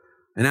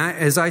 And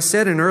as I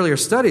said in earlier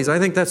studies, I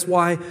think that's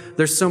why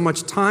there's so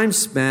much time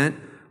spent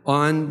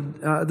on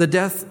the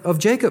death of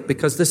Jacob,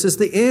 because this is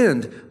the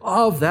end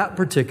of that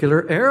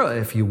particular era,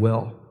 if you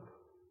will.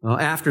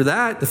 After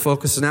that, the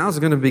focus now is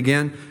going to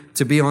begin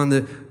to be on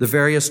the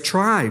various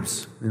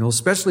tribes. And it'll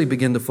especially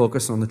begin to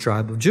focus on the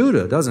tribe of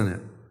Judah, doesn't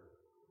it?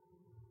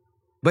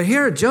 But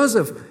here,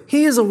 Joseph,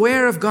 he is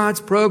aware of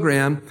God's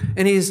program,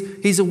 and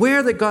he's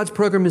aware that God's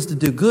program is to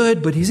do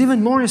good, but he's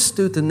even more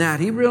astute than that.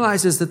 He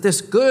realizes that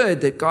this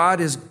good that God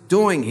is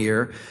doing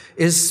here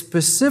is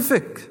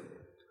specific.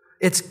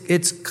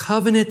 It's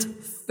covenant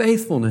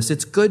faithfulness.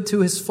 It's good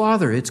to his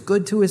father. It's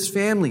good to his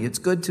family. It's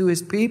good to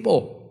his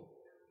people.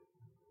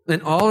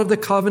 And all of the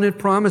covenant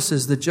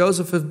promises that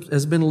Joseph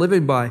has been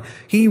living by,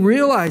 he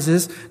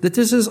realizes that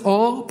this is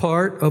all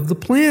part of the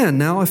plan.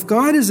 Now, if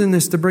God is in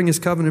this to bring his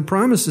covenant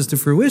promises to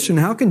fruition,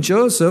 how can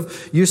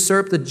Joseph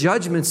usurp the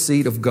judgment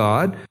seat of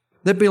God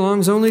that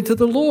belongs only to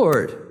the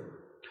Lord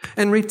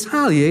and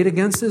retaliate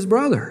against his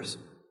brothers?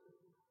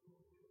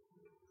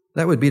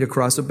 That would be to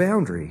cross a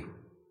boundary.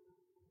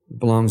 It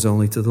belongs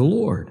only to the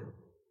Lord.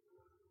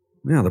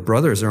 Now, the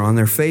brothers are on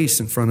their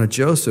face in front of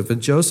Joseph,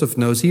 and Joseph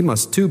knows he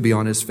must too be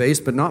on his face,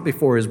 but not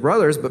before his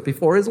brothers, but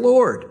before his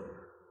Lord.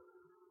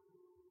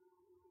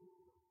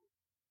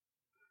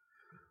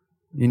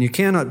 And you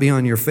cannot be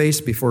on your face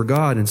before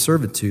God in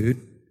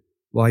servitude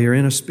while you're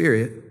in a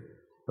spirit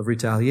of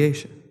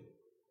retaliation.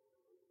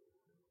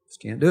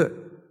 Just can't do it.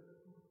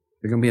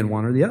 You're going to be in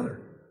one or the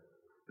other.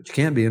 but you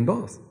can't be in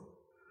both.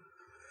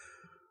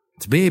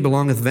 To me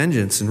belongeth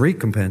vengeance and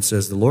recompense,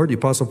 says the Lord. The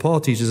Apostle Paul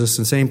teaches us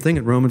the same thing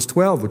in Romans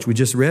 12, which we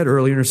just read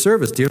earlier in our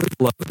service. Dearly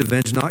beloved,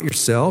 avenge not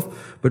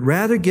yourself, but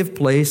rather give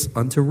place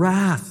unto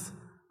wrath.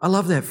 I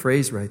love that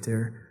phrase right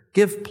there.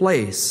 Give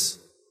place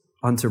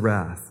unto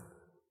wrath.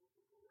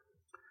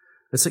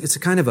 It's a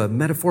kind of a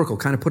metaphorical,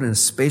 kind of put in a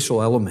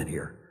spatial element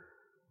here.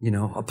 You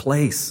know, a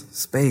place,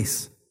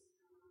 space.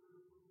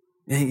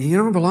 And you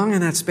don't belong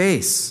in that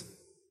space.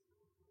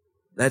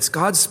 That's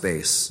God's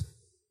space.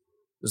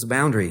 There's a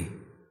boundary.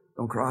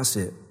 Don't cross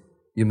it.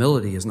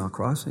 Humility is not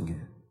crossing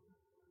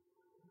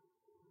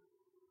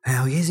it.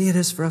 How easy it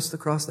is for us to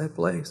cross that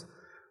place.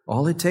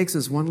 All it takes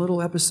is one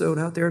little episode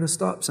out there at a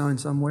stop sign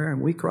somewhere,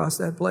 and we cross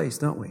that place,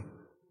 don't we?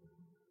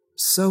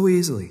 So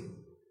easily.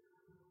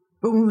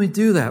 But when we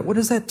do that, what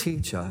does that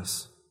teach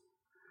us?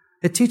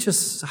 It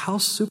teaches us how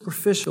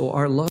superficial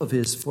our love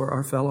is for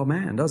our fellow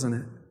man, doesn't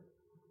it?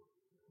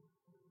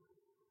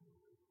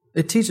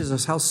 It teaches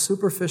us how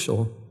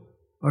superficial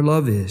our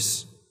love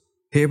is.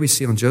 Here we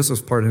see on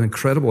Joseph's part an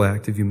incredible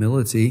act of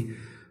humility.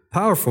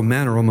 Powerful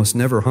men are almost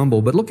never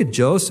humble, but look at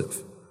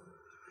Joseph.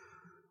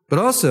 But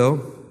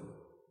also,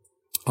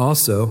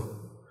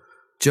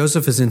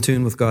 Joseph is in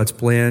tune with God's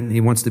plan.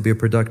 He wants to be a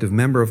productive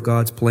member of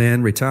God's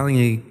plan.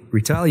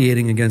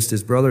 Retaliating against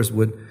his brothers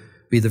would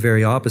be the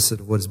very opposite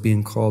of what is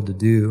being called to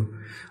do.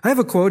 I have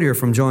a quote here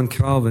from John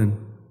Calvin,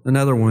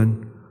 another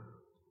one,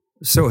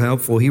 so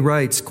helpful. He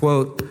writes,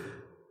 quote,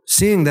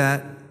 "Seeing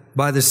that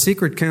by the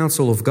secret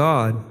counsel of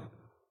God,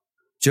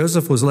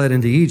 Joseph was led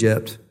into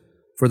Egypt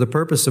for the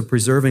purpose of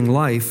preserving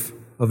life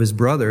of his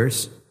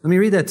brothers." Let me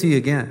read that to you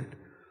again.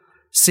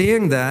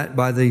 "Seeing that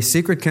by the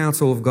secret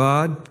counsel of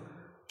God,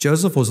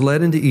 Joseph was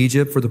led into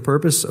Egypt for the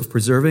purpose of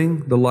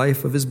preserving the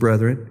life of his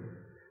brethren,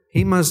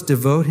 he must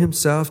devote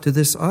himself to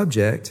this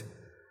object,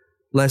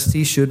 lest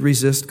he should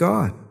resist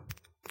God."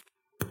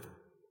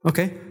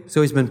 Okay,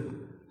 so he's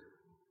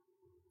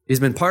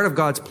been part of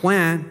God's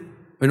plan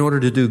in order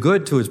to do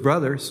good to his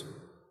brothers.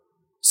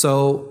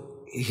 So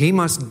he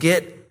must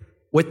get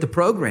with the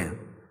program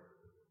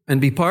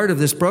and be part of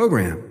this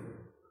program.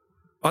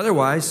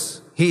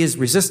 Otherwise, he is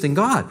resisting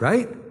God,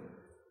 right?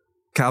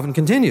 Calvin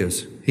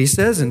continues. He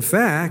says, in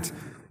fact,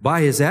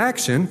 by his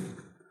action,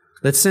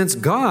 that since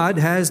God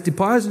has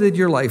deposited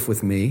your life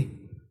with me,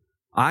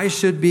 I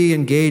should be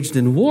engaged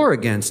in war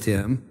against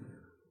him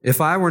if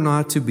I were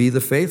not to be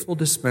the faithful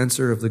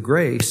dispenser of the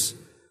grace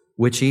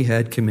which he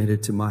had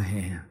committed to my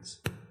hands.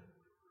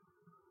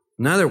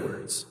 In other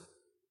words,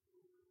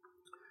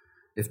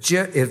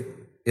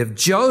 if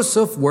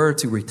Joseph were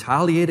to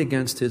retaliate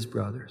against his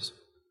brothers,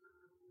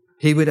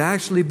 he would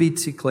actually be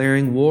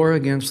declaring war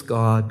against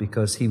God,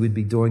 because he would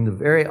be doing the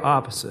very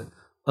opposite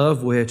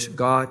of which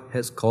God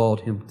has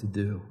called him to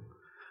do.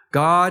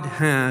 God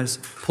has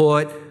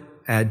put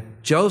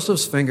at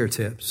Joseph's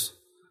fingertips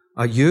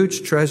a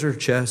huge treasure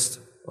chest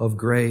of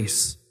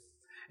grace.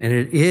 And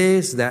it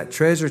is that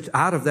treasure,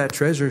 out of that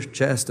treasure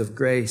chest of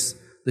grace,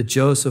 that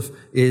Joseph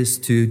is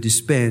to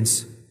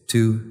dispense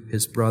to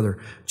his brother.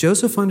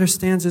 Joseph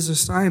understands his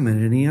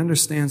assignment, and he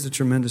understands the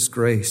tremendous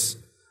grace.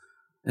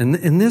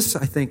 And this,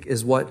 I think,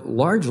 is what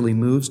largely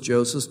moves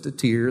Joseph to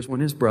tears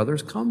when his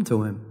brothers come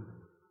to him.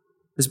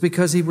 It's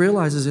because he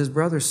realizes his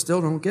brothers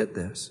still don't get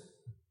this.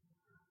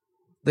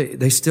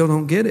 They still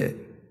don't get it.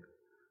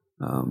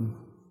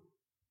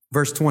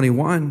 Verse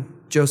 21,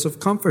 Joseph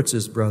comforts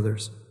his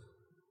brothers.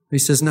 He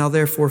says, "Now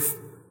therefore,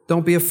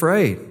 don't be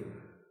afraid.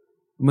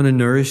 I'm going to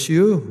nourish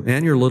you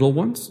and your little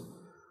ones."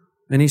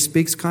 And he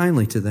speaks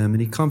kindly to them,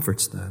 and he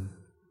comforts them.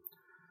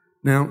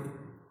 Now,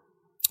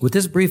 with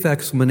this brief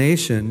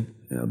explanation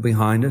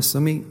behind us,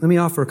 let me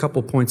offer a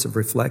couple points of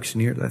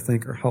reflection here that I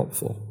think are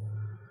helpful.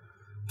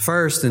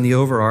 First, in the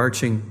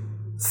overarching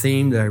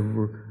theme,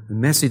 the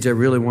message I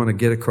really want to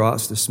get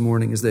across this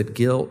morning is that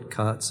guilt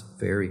cuts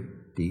very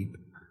deep.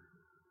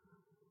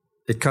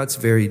 It cuts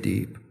very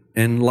deep.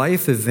 And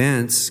life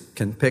events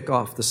can pick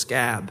off the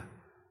scab.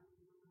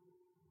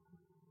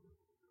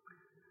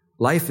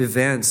 Life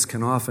events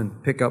can often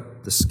pick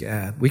up the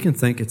scab. We can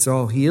think it's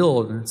all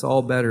healed and it's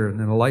all better, and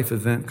then a life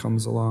event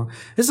comes along.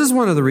 This is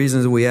one of the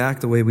reasons that we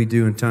act the way we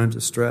do in times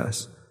of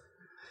stress.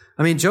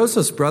 I mean,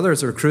 Joseph's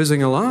brothers are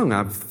cruising along.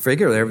 I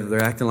figure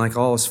they're acting like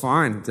all is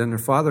fine. Then their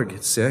father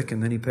gets sick,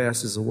 and then he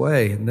passes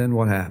away. And then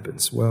what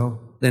happens? Well,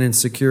 then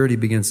insecurity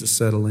begins to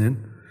settle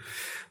in.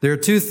 There are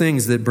two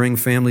things that bring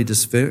family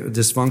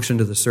dysfunction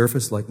to the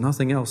surface like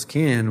nothing else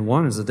can.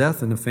 One is a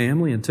death in the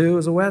family, and two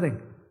is a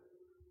wedding.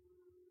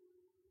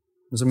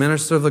 As a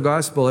minister of the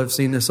gospel, I've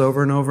seen this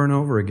over and over and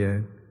over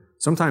again.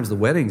 Sometimes the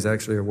weddings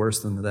actually are worse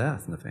than the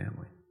death in the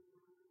family.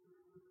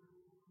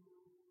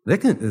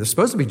 They're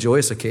supposed to be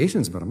joyous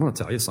occasions, but I'm going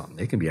to tell you something.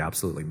 They can be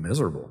absolutely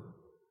miserable.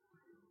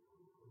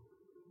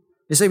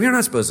 You say, "You're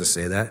not supposed to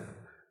say that."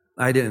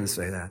 I didn't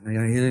say that. You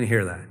didn't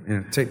hear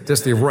that.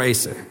 Just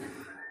erase it.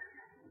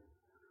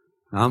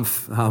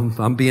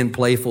 I'm being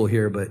playful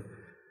here, but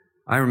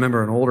I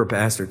remember an older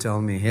pastor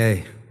telling me,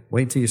 "Hey,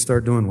 wait until you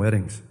start doing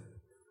weddings."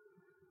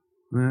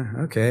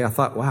 Okay, I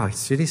thought, wow,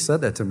 shit, he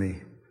said that to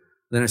me.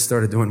 Then I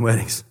started doing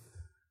weddings.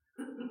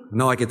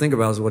 And all I could think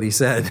about is what he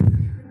said.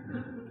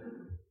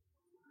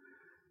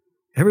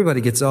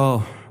 Everybody gets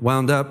all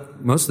wound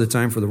up most of the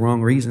time for the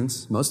wrong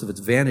reasons. Most of it's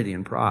vanity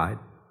and pride.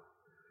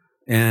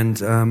 And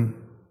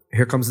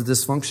here comes the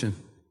dysfunction.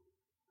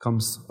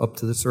 Comes up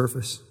to the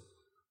surface.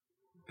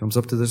 Comes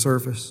up to the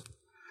surface.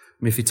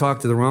 I mean, if you talk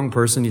to the wrong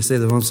person, you say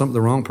something to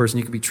the wrong person,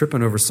 you could be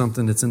tripping over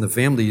something that's in the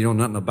family you know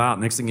nothing about.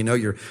 Next thing you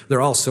know,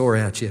 they're all sore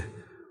at you.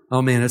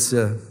 Oh man, it's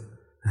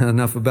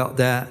enough about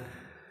that.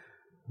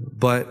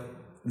 But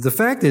the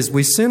fact is,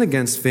 we sin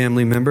against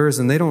family members,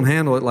 and they don't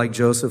handle it like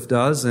Joseph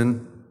does,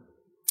 and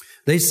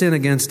they sin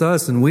against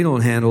us, and we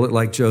don't handle it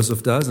like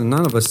Joseph does, and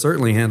none of us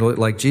certainly handle it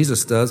like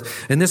Jesus does.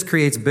 And this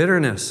creates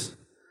bitterness.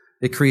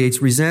 It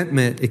creates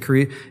resentment. It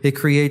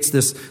creates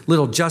this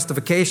little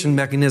justification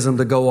mechanism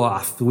to go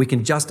off. We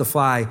can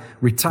justify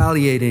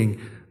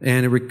retaliating,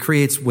 and it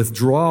creates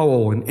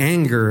withdrawal and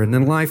anger, and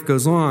then life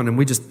goes on, and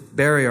we just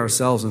bury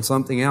ourselves in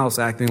something else,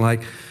 acting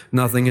like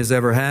nothing has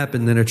ever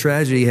happened. Then a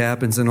tragedy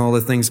happens, and all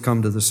the things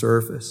come to the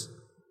surface.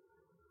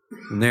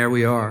 And there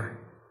we are.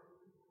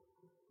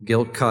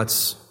 Guilt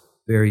cuts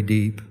very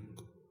deep.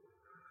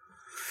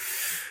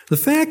 The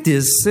fact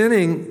is,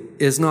 sinning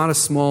is not a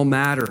small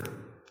matter.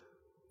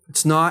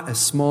 It's not a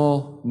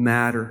small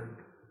matter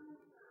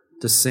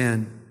to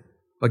sin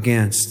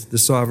against the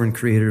sovereign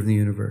creator of the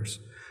universe.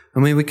 I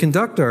mean, we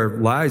conduct our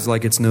lives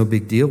like it's no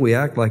big deal. We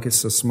act like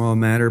it's a small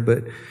matter,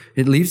 but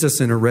it leaves us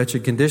in a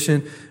wretched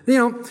condition. You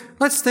know,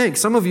 let's think.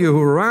 Some of you who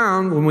were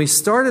around when we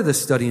started this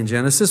study in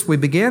Genesis, we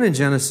began in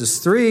Genesis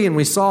 3, and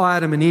we saw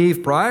Adam and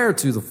Eve prior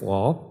to the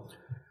fall.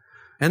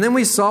 And then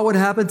we saw what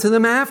happened to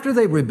them after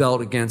they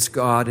rebelled against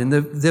God, and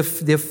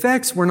the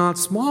effects were not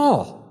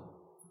small.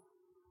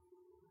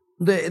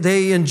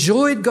 They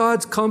enjoyed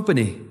God's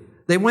company.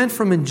 They went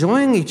from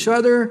enjoying each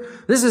other.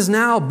 This is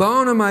now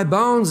bone of my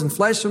bones and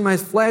flesh of my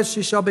flesh.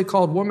 She shall be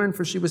called woman,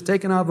 for she was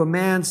taken out of a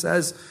man,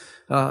 says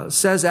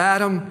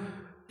Adam.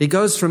 He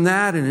goes from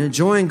that and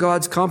enjoying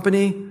God's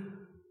company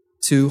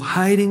to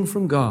hiding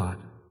from God.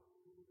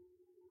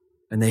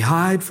 And they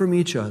hide from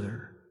each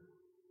other.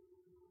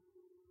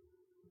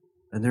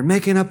 And they're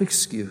making up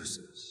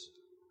excuses.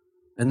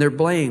 And they're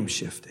blame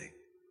shifting.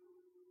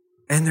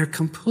 And they're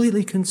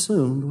completely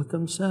consumed with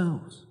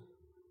themselves.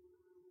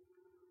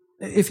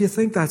 If you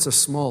think that's a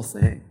small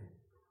thing,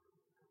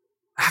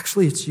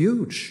 actually it's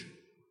huge.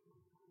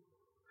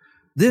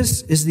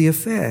 This is the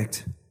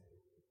effect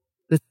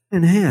that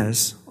sin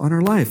has on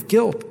our life.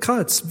 Guilt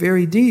cuts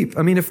very deep.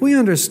 I mean, if we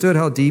understood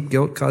how deep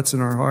guilt cuts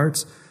in our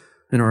hearts,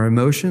 in our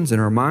emotions, in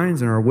our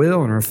minds, in our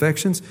will, in our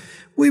affections,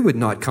 we would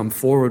not come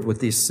forward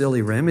with these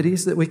silly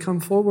remedies that we come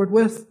forward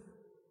with.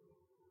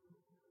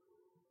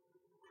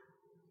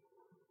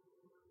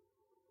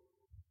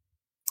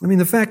 I mean,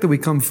 the fact that we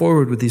come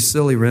forward with these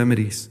silly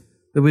remedies,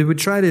 that we would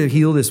try to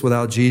heal this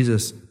without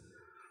Jesus,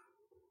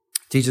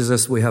 teaches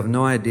us we have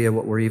no idea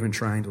what we're even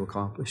trying to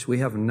accomplish. We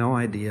have no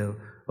idea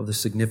of the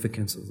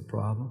significance of the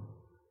problem.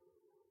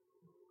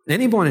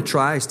 Anyone who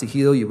tries to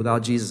heal you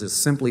without Jesus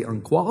is simply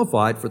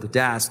unqualified for the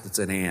task that's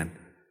at hand.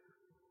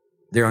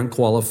 They're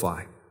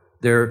unqualified.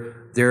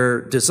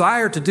 Their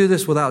desire to do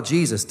this without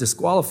Jesus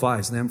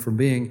disqualifies them from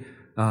being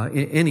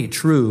any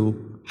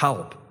true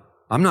help.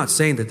 I'm not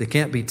saying that there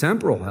can't be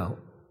temporal help.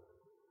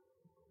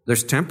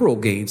 There's temporal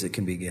gains that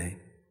can be gained.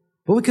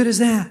 But what good is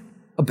that?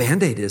 A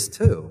Band-Aid is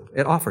too.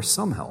 It offers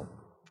some help.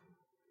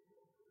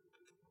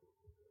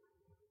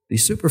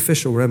 These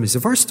superficial remedies.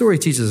 If our story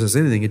teaches us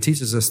anything, it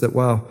teaches us that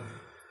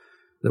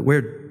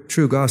where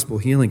true gospel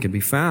healing can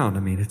be found. I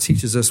mean, it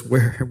teaches us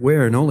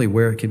where and only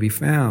where it can be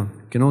found.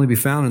 It can only be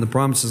found in the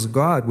promises of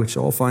God, which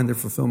all find their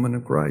fulfillment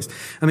in Christ.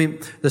 I mean,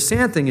 the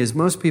sad thing is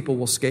most people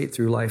will skate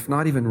through life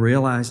not even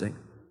realizing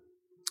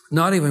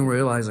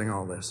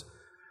all this,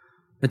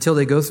 until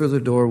they go through the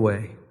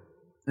doorway,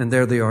 and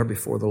there they are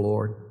before the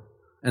Lord,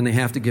 and they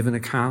have to give an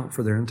account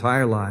for their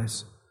entire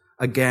lives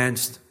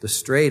against the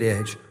straight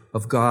edge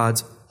of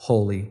God's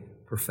holy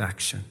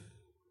perfection.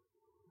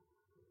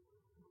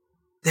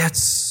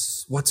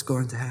 That's what's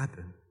going to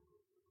happen.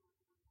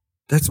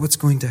 That's what's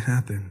going to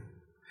happen.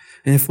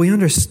 And if we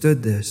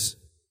understood this,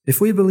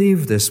 if we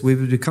believed this, we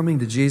would be coming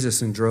to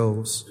Jesus in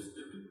droves.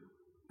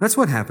 That's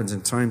what happens in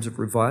times of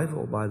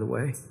revival, by the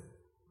way.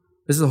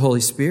 This is the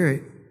Holy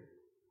Spirit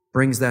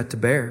brings that to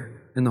bear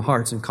in the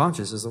hearts and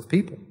consciences of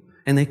people.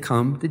 And they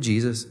come to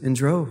Jesus in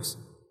droves.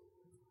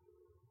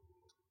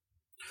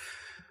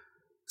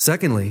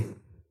 Secondly,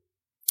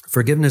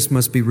 forgiveness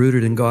must be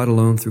rooted in God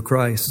alone through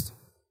Christ.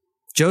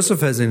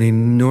 Joseph has an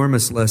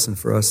enormous lesson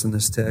for us in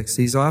this text.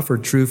 He's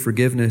offered true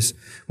forgiveness.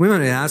 We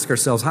want to ask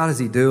ourselves, how does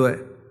he do it?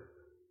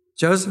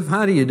 Joseph,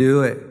 how do you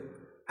do it?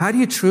 How do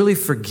you truly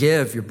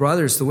forgive your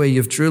brothers the way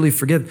you've truly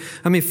forgiven?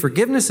 I mean,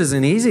 forgiveness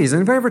isn't easy. Has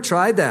anybody ever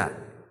tried that?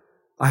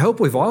 I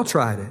hope we've all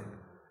tried it.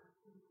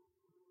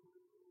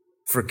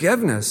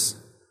 Forgiveness.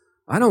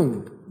 I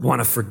don't want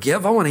to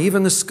forgive. I want to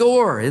even the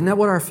score. Isn't that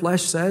what our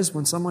flesh says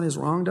when someone has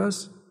wronged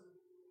us?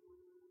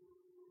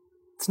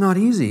 It's not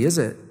easy, is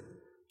it?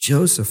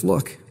 Joseph,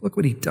 look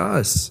what he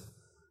does.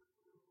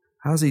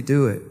 How does he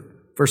do it?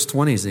 Verse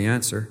 20 is the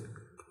answer.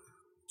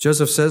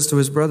 Joseph says to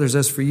his brothers,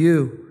 "As for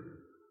you,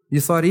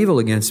 you thought evil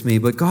against me,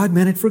 but God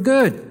meant it for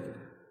good,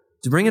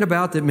 to bring it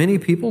about that many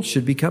people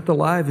should be kept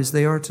alive as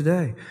they are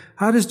today."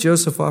 How does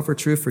Joseph offer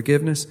true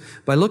forgiveness?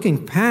 By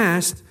looking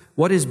past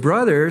what his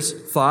brothers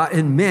thought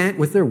and meant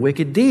with their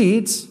wicked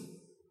deeds,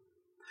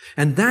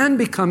 and then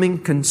becoming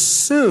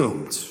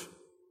consumed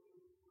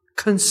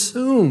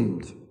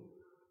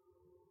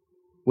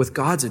with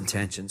God's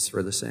intentions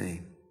for the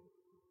same.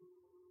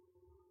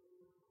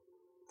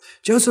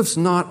 Joseph's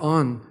not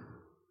on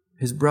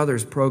his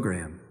brother's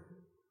program.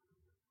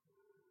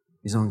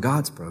 He's on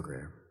God's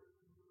program.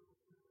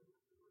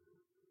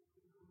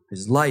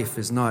 His life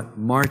is not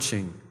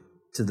marching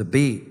to the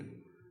beat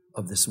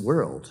of this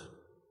world.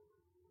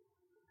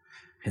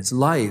 His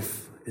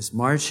life is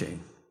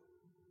marching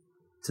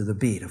to the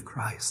beat of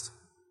Christ.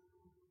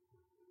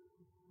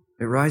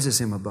 It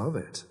rises him above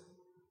it.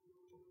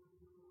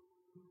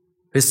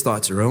 His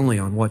thoughts are only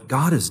on what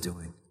God is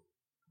doing.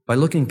 By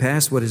looking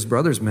past what his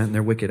brothers meant in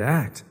their wicked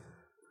act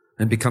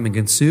and becoming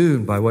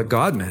consumed by what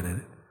God meant in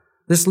it.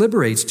 This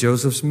liberates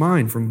Joseph's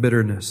mind from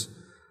bitterness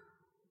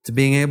to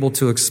being able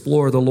to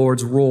explore the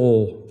Lord's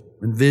role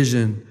and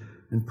vision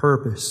and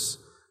purpose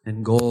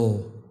and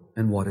goal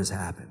and what has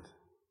happened.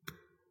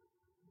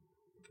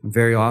 And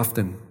very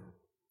often,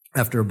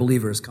 after a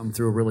believer has come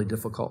through a really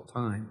difficult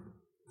time,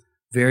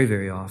 very,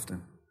 very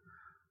often,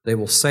 they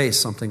will say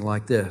something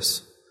like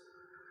this: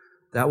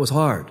 "That was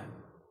hard.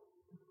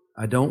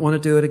 I don't want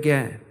to do it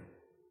again.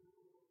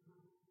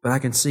 But I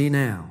can see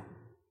now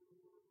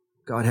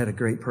God had a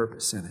great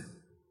purpose in it.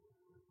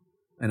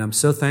 And I'm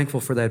so thankful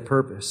for that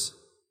purpose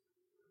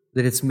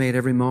that it's made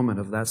every moment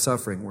of that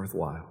suffering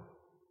worthwhile."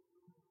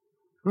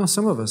 Well,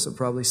 some of us have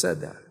probably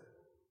said that.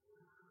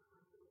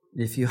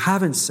 If you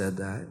haven't said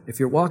that, if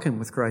you're walking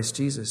with Christ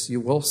Jesus, you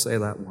will say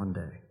that one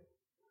day.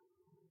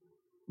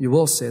 You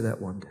will say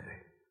that one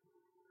day.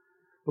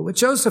 But what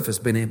Joseph has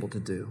been able to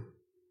do,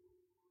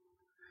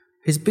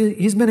 he's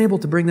been able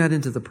to bring that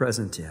into the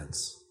present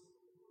tense.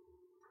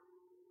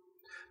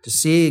 To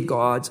see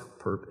God's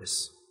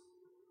purpose.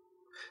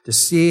 To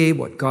see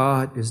what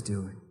God is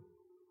doing.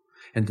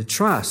 And to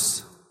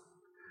trust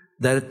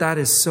that that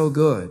is so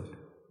good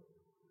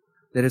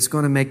that it's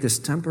going to make this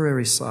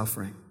temporary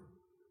suffering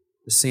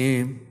the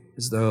same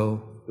as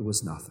though it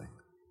was nothing.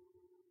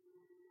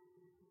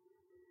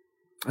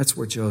 That's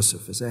where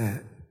Joseph is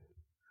at.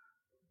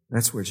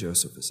 That's where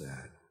Joseph is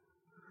at.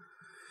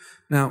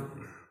 Now,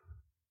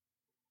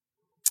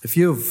 if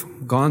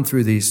you've gone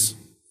through these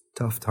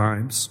tough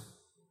times,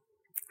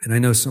 and I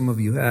know some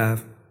of you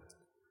have,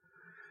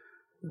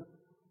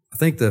 I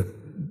think the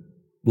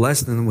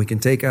lesson we can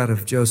take out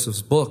of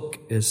Joseph's book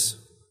is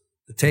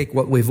to take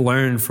what we've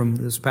learned from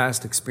those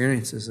past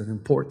experiences and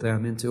import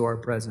them into our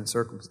present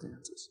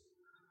circumstances.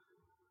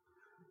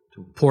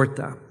 To import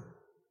them.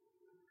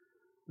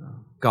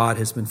 God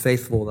has been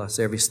faithful with us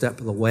every step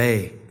of the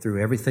way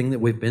through everything that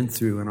we've been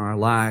through in our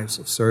lives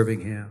of serving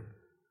Him.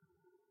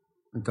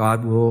 And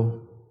God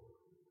will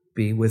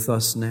be with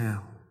us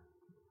now.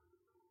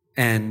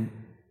 And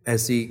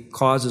as He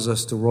causes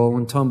us to roll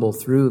and tumble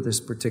through this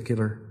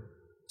particular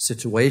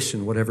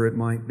situation, whatever it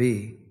might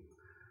be,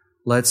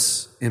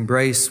 let's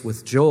embrace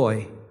with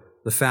joy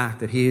the fact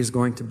that He is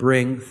going to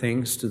bring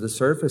things to the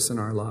surface in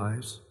our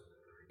lives.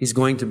 He's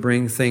going to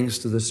bring things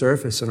to the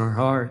surface in our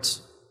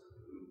hearts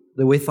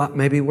that we thought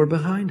maybe were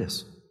behind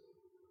us.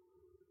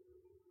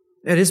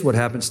 It is what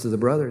happens to the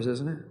brothers,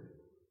 isn't it?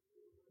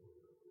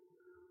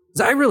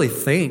 I really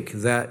think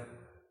that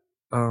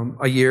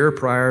a year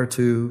prior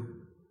to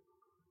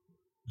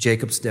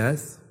Jacob's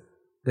death,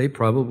 they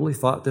probably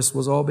thought this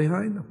was all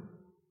behind them.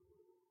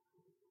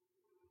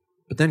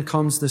 But then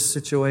comes this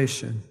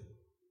situation,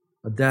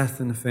 a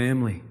death in the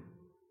family.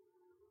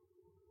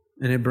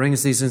 And it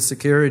brings these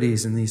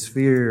insecurities and these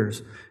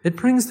fears. It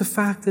brings the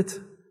fact that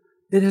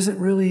it isn't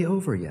really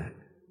over yet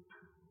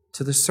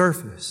to the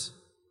surface,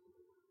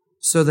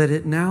 so that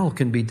it now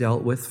can be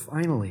dealt with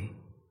finally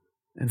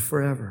and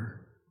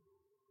forever.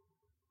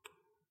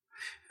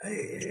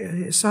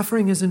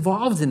 Suffering is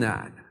involved in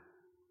that.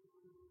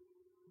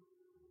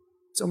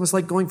 It's almost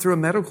like going through a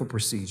medical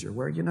procedure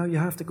where, you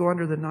have to go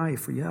under the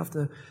knife, or you have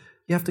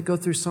to go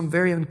through some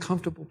very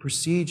uncomfortable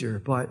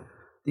procedure, but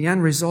the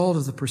end result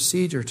of the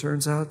procedure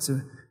turns out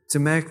to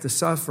make the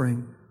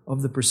suffering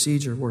of the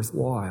procedure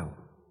worthwhile.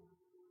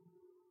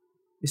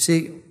 You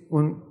see,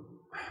 when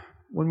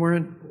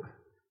we're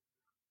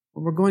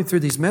going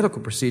through these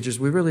medical procedures,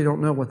 we really don't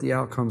know what the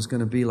outcome is going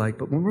to be like.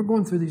 But when we're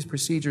going through these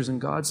procedures in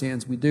God's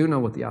hands, we do know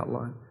what the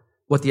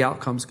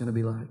outcome is going to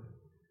be like.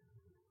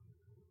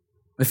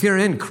 If you're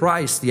in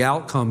Christ, the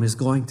outcome is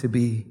going to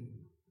be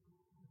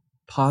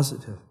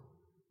positive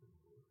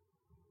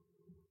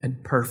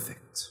and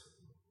perfect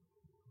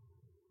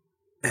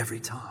every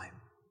time,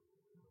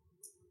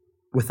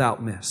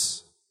 without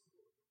miss.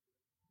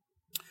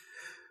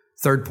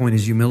 Third point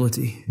is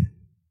humility.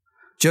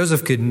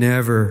 Joseph could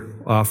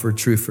never offer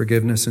true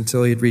forgiveness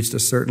until he had reached a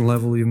certain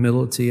level of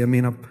humility.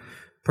 A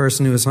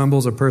person who is humble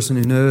is a person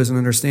who knows and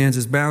understands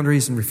his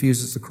boundaries and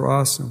refuses to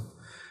cross them.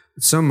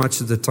 So much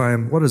of the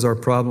time, what is our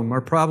problem?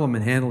 Our problem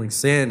in handling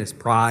sin is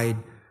pride.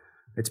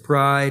 It's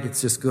pride.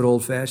 It's just good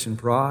old-fashioned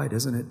pride,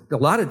 isn't it? A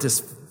lot of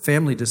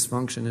family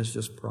dysfunction is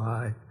just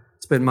pride.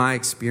 It's been my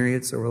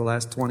experience over the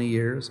last 20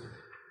 years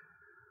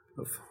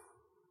of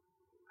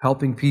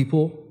helping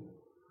people,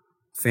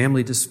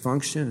 family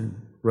dysfunction,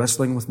 and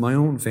wrestling with my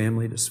own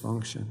family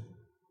dysfunction.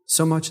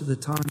 So much of the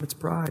time, it's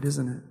pride,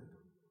 isn't it?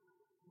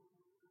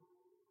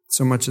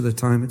 So much of the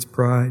time, it's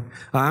pride.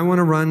 I want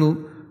to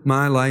run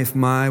my life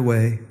my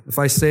way. If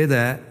I say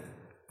that,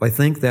 if I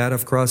think that,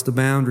 I've crossed a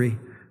boundary.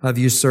 I've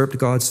usurped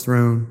God's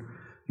throne.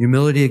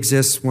 Humility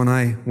exists when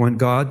I want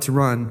God to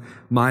run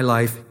my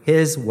life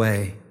His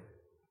way.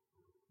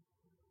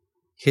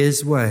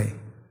 His way.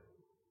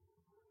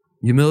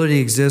 Humility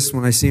exists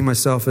when I see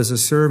myself as a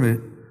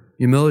servant.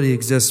 Humility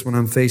exists when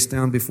I'm face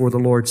down before the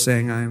Lord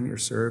saying, I am your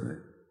servant.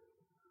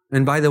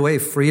 And by the way,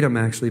 freedom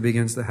actually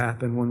begins to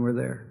happen when we're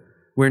there.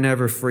 We're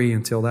never free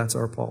until that's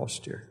our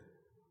posture.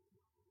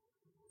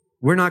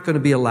 We're not going to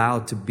be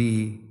allowed to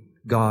be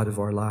God of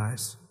our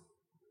lives.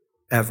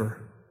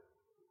 Ever.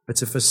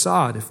 It's a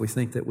facade if we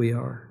think that we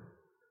are.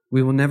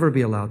 We will never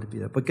be allowed to be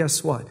that. But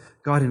guess what?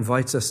 God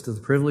invites us to the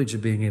privilege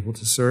of being able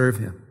to serve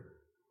Him.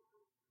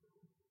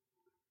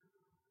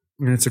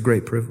 And it's a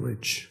great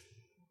privilege.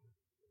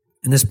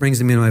 And this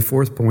brings me to my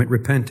fourth point,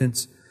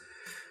 repentance.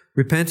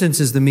 Repentance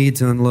is the need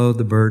to unload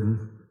the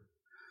burden.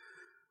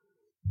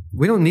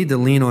 We don't need to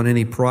lean on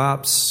any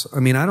props. I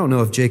mean, I don't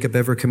know if Jacob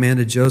ever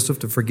commanded Joseph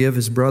to forgive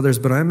his brothers,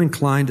 but I'm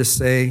inclined to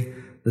say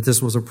that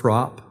this was a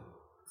prop.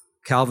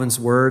 Calvin's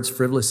words,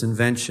 frivolous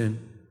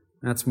invention.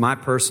 That's my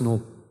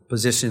personal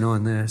position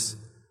on this.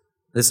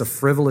 This is a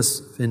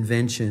frivolous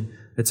invention.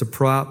 It's a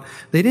prop.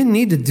 They didn't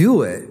need to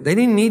do it. They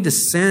didn't need to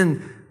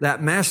send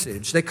that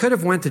message. They could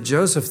have went to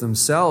Joseph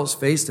themselves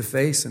face to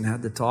face and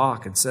had the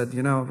talk and said,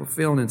 we're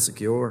feeling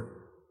insecure.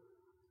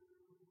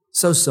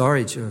 So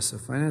sorry,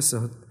 Joseph. I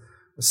know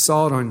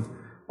assault on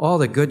all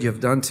the good you've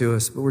done to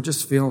us, but we're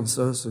just feeling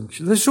so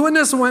secure. Shouldn't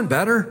this have went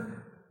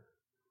better?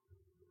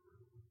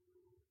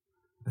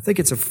 I think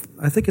it's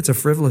a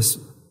frivolous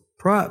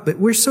prop, but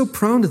we're so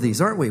prone to these,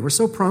 aren't we? We're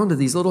so prone to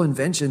these little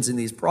inventions and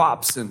these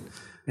props and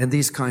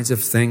these kinds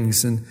of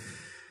things.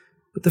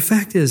 But the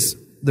fact is,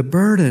 the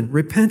burden,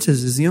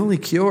 repentance is the only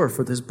cure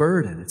for this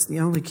burden. It's the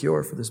only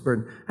cure for this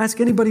burden. Ask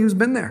anybody who's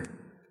been there.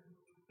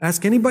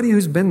 Ask anybody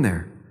who's been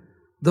there.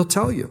 They'll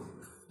tell you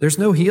there's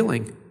no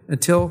healing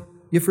until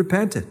you've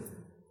repented.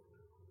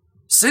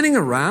 Sitting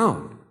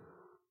around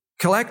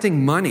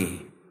collecting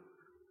money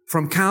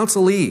from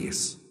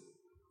counselees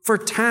for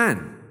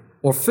 10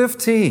 or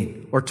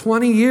 15 or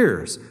 20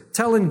 years,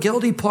 telling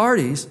guilty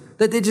parties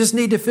that they just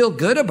need to feel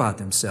good about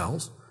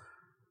themselves,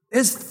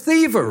 is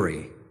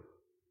thievery.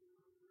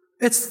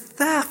 It's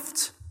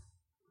theft.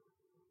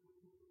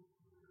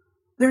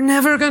 They're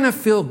never going to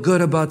feel good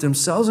about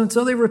themselves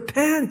until they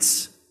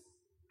repent.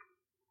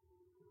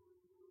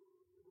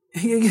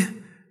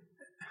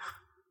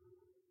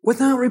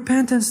 Without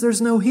repentance,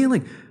 there's no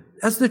healing.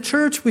 As the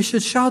church, we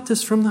should shout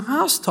this from the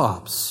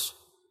housetops.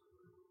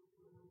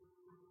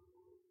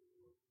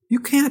 You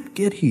can't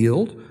get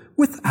healed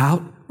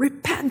without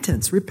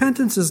repentance.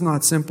 Repentance is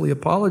not simply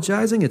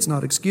apologizing. It's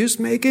not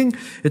excuse-making.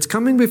 It's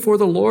coming before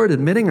the Lord,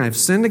 admitting I've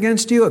sinned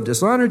against you, I've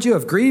dishonored you,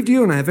 I've grieved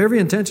you, and I have every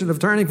intention of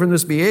turning from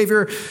this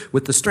behavior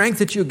with the strength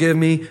that you give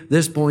me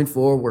this point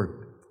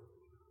forward.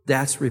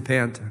 That's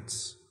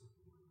repentance.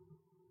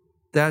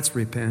 That's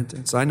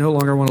repentance. I no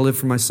longer want to live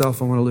for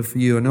myself. I want to live for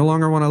you. I no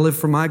longer want to live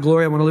for my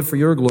glory. I want to live for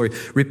your glory.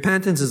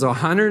 Repentance is a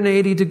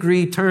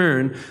 180-degree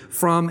turn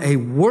from a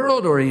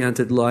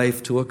world-oriented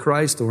life to a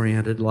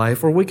Christ-oriented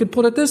life. Or we could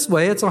put it this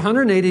way. It's a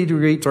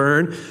 180-degree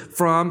turn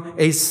from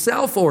a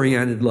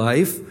self-oriented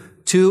life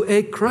to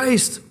a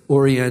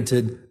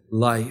Christ-oriented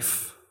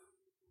life.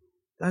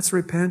 That's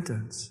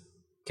repentance.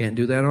 Can't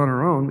do that on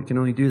our own. We can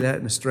only do that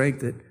in the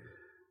strength that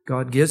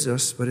God gives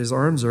us, but His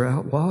arms are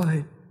out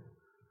wide.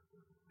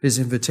 His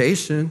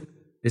invitation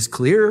is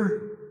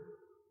clear.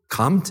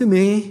 Come to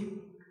me,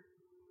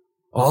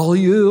 all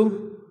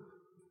you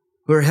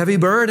who are heavy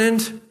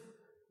burdened,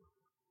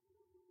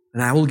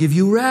 and I will give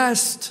you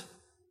rest.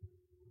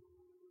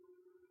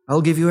 I'll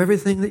give you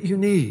everything that you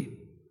need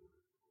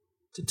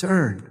to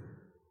turn.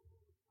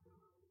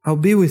 I'll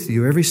be with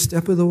you every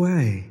step of the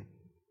way.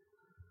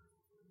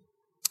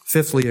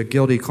 Fifthly, a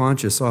guilty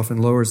conscience often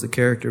lowers the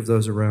character of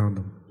those around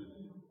them.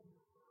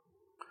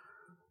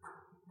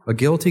 A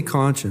guilty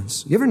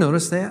conscience. You ever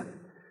notice that?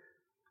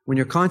 When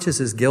your conscience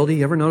is guilty,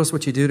 you ever notice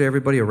what you do to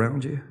everybody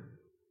around you?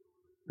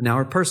 Now,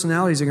 our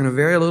personalities are going to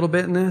vary a little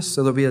bit in this,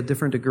 so there'll be a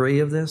different degree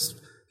of this,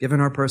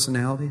 given our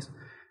personalities.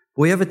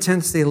 We have a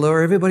tendency to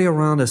lower everybody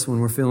around us when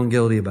we're feeling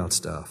guilty about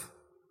stuff.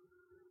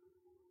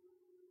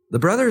 The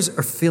brothers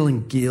are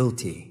feeling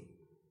guilty.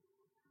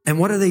 And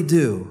what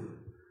do?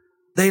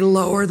 They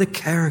lower the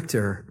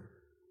character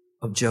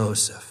of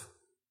Joseph.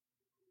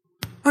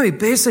 I mean,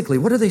 basically,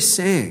 what are they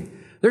saying?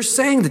 They're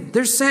saying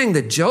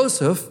that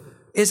Joseph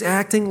is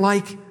acting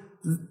like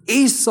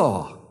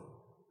Esau.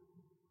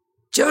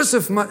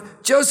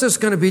 Joseph's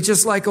going to be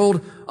just like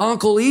old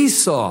Uncle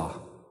Esau.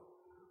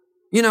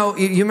 You know,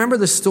 you remember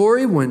the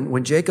story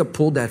when Jacob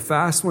pulled that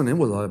fast one? It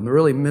was a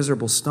really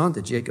miserable stunt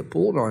that Jacob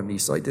pulled on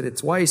Esau. He did it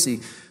twice. He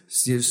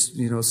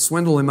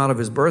swindled him out of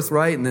his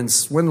birthright and then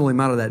swindled him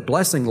out of that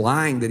blessing,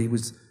 lying that he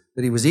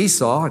was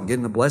Esau and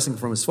getting the blessing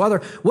from his father.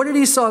 What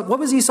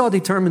was Esau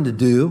determined to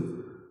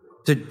do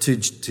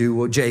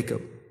to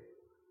Jacob?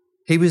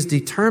 He was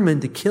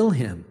determined to kill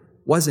him,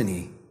 wasn't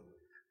he?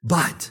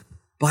 But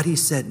he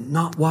said,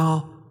 not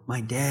while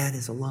my dad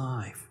is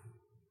alive.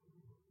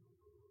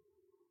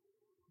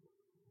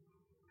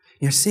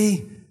 You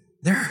see,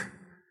 they're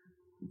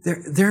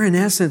in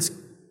essence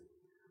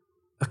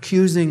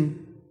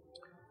accusing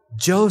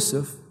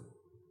Joseph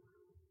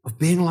of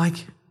being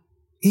like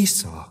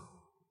Esau.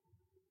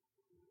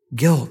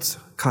 Guilt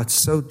cuts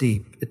so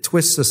deep. It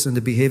twists us into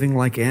behaving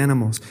like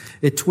animals.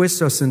 It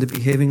twists us into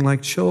behaving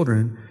like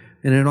children.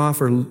 And it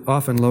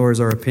often lowers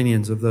our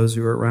opinions of those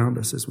who are around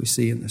us, as we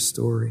see in this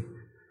story.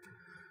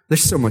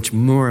 There's so much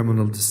more. I'm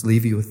going to just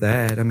leave you with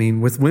that. I mean,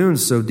 with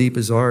wounds so deep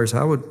as ours,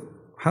 how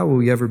will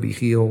we ever be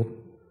healed?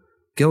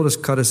 Guilt has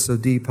cut us so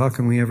deep. How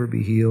can we ever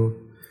be healed?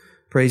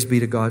 Praise be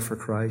to God for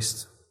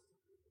Christ.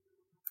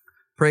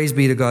 Praise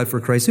be to God for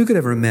Christ. Who could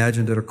ever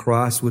imagine that a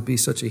cross would be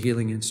such a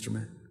healing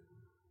instrument?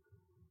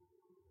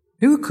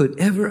 Who could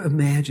ever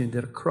imagine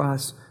that a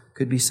cross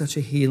could be such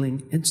a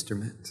healing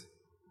instrument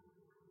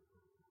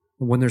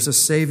when there's a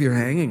Savior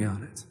hanging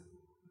on it?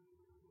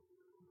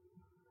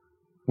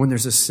 When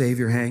there's a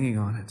Savior hanging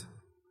on it.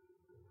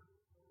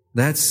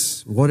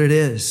 That's what it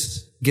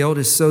is. Guilt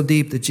is so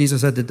deep that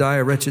Jesus had to die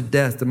a wretched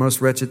death, the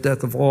most wretched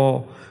death of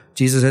all.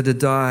 Jesus had to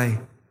die,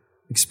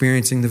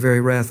 experiencing the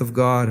very wrath of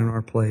God in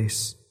our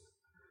place.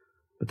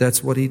 But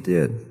that's what He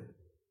did.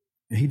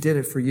 And He did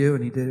it for you,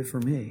 and He did it for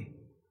me.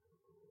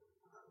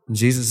 And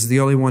Jesus is the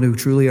only one who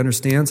truly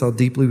understands how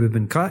deeply we've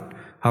been cut,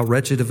 how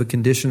wretched of a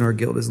condition our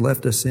guilt has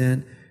left us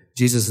in.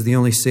 Jesus is the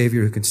only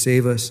Savior who can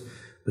save us.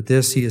 But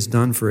this He has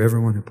done for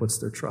everyone who puts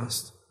their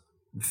trust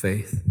and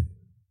faith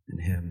in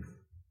Him.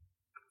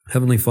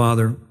 Heavenly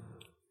Father,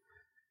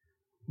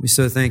 we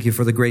so thank You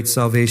for the great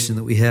salvation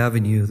that we have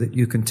in You, that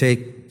You can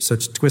take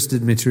such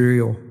twisted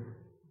material.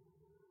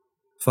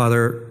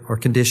 Father, our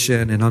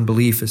condition and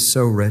unbelief is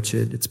so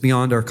wretched. It's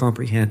beyond our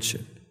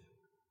comprehension.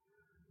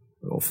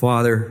 Oh,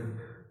 Father,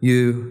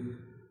 You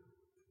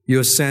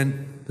have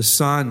sent the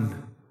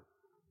Son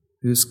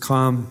who's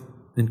come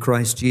in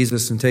Christ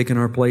Jesus and taken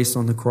our place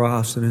on the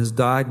cross and has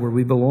died where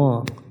we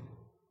belong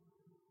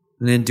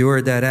and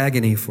endured that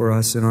agony for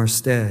us in our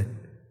stead.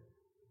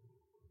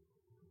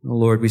 Oh,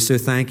 Lord, we so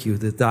thank You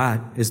that that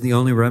is the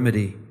only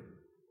remedy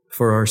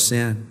for our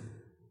sin.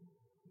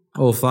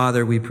 Oh,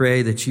 Father, we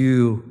pray that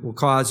You will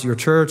cause Your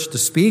church to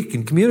speak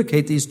and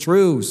communicate these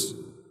truths.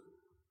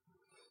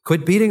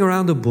 Quit beating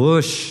around the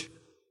bush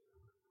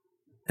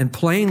and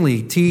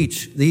plainly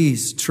teach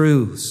these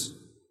truths.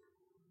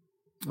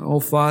 Oh,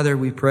 Father,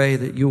 we pray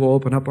that You will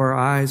open up our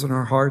eyes and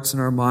our hearts and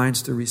our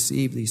minds to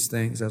receive these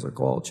things as a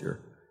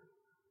culture.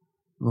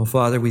 Oh,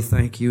 Father, we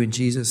thank You in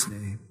Jesus'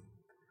 name.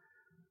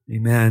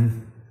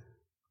 Amen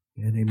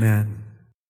and amen.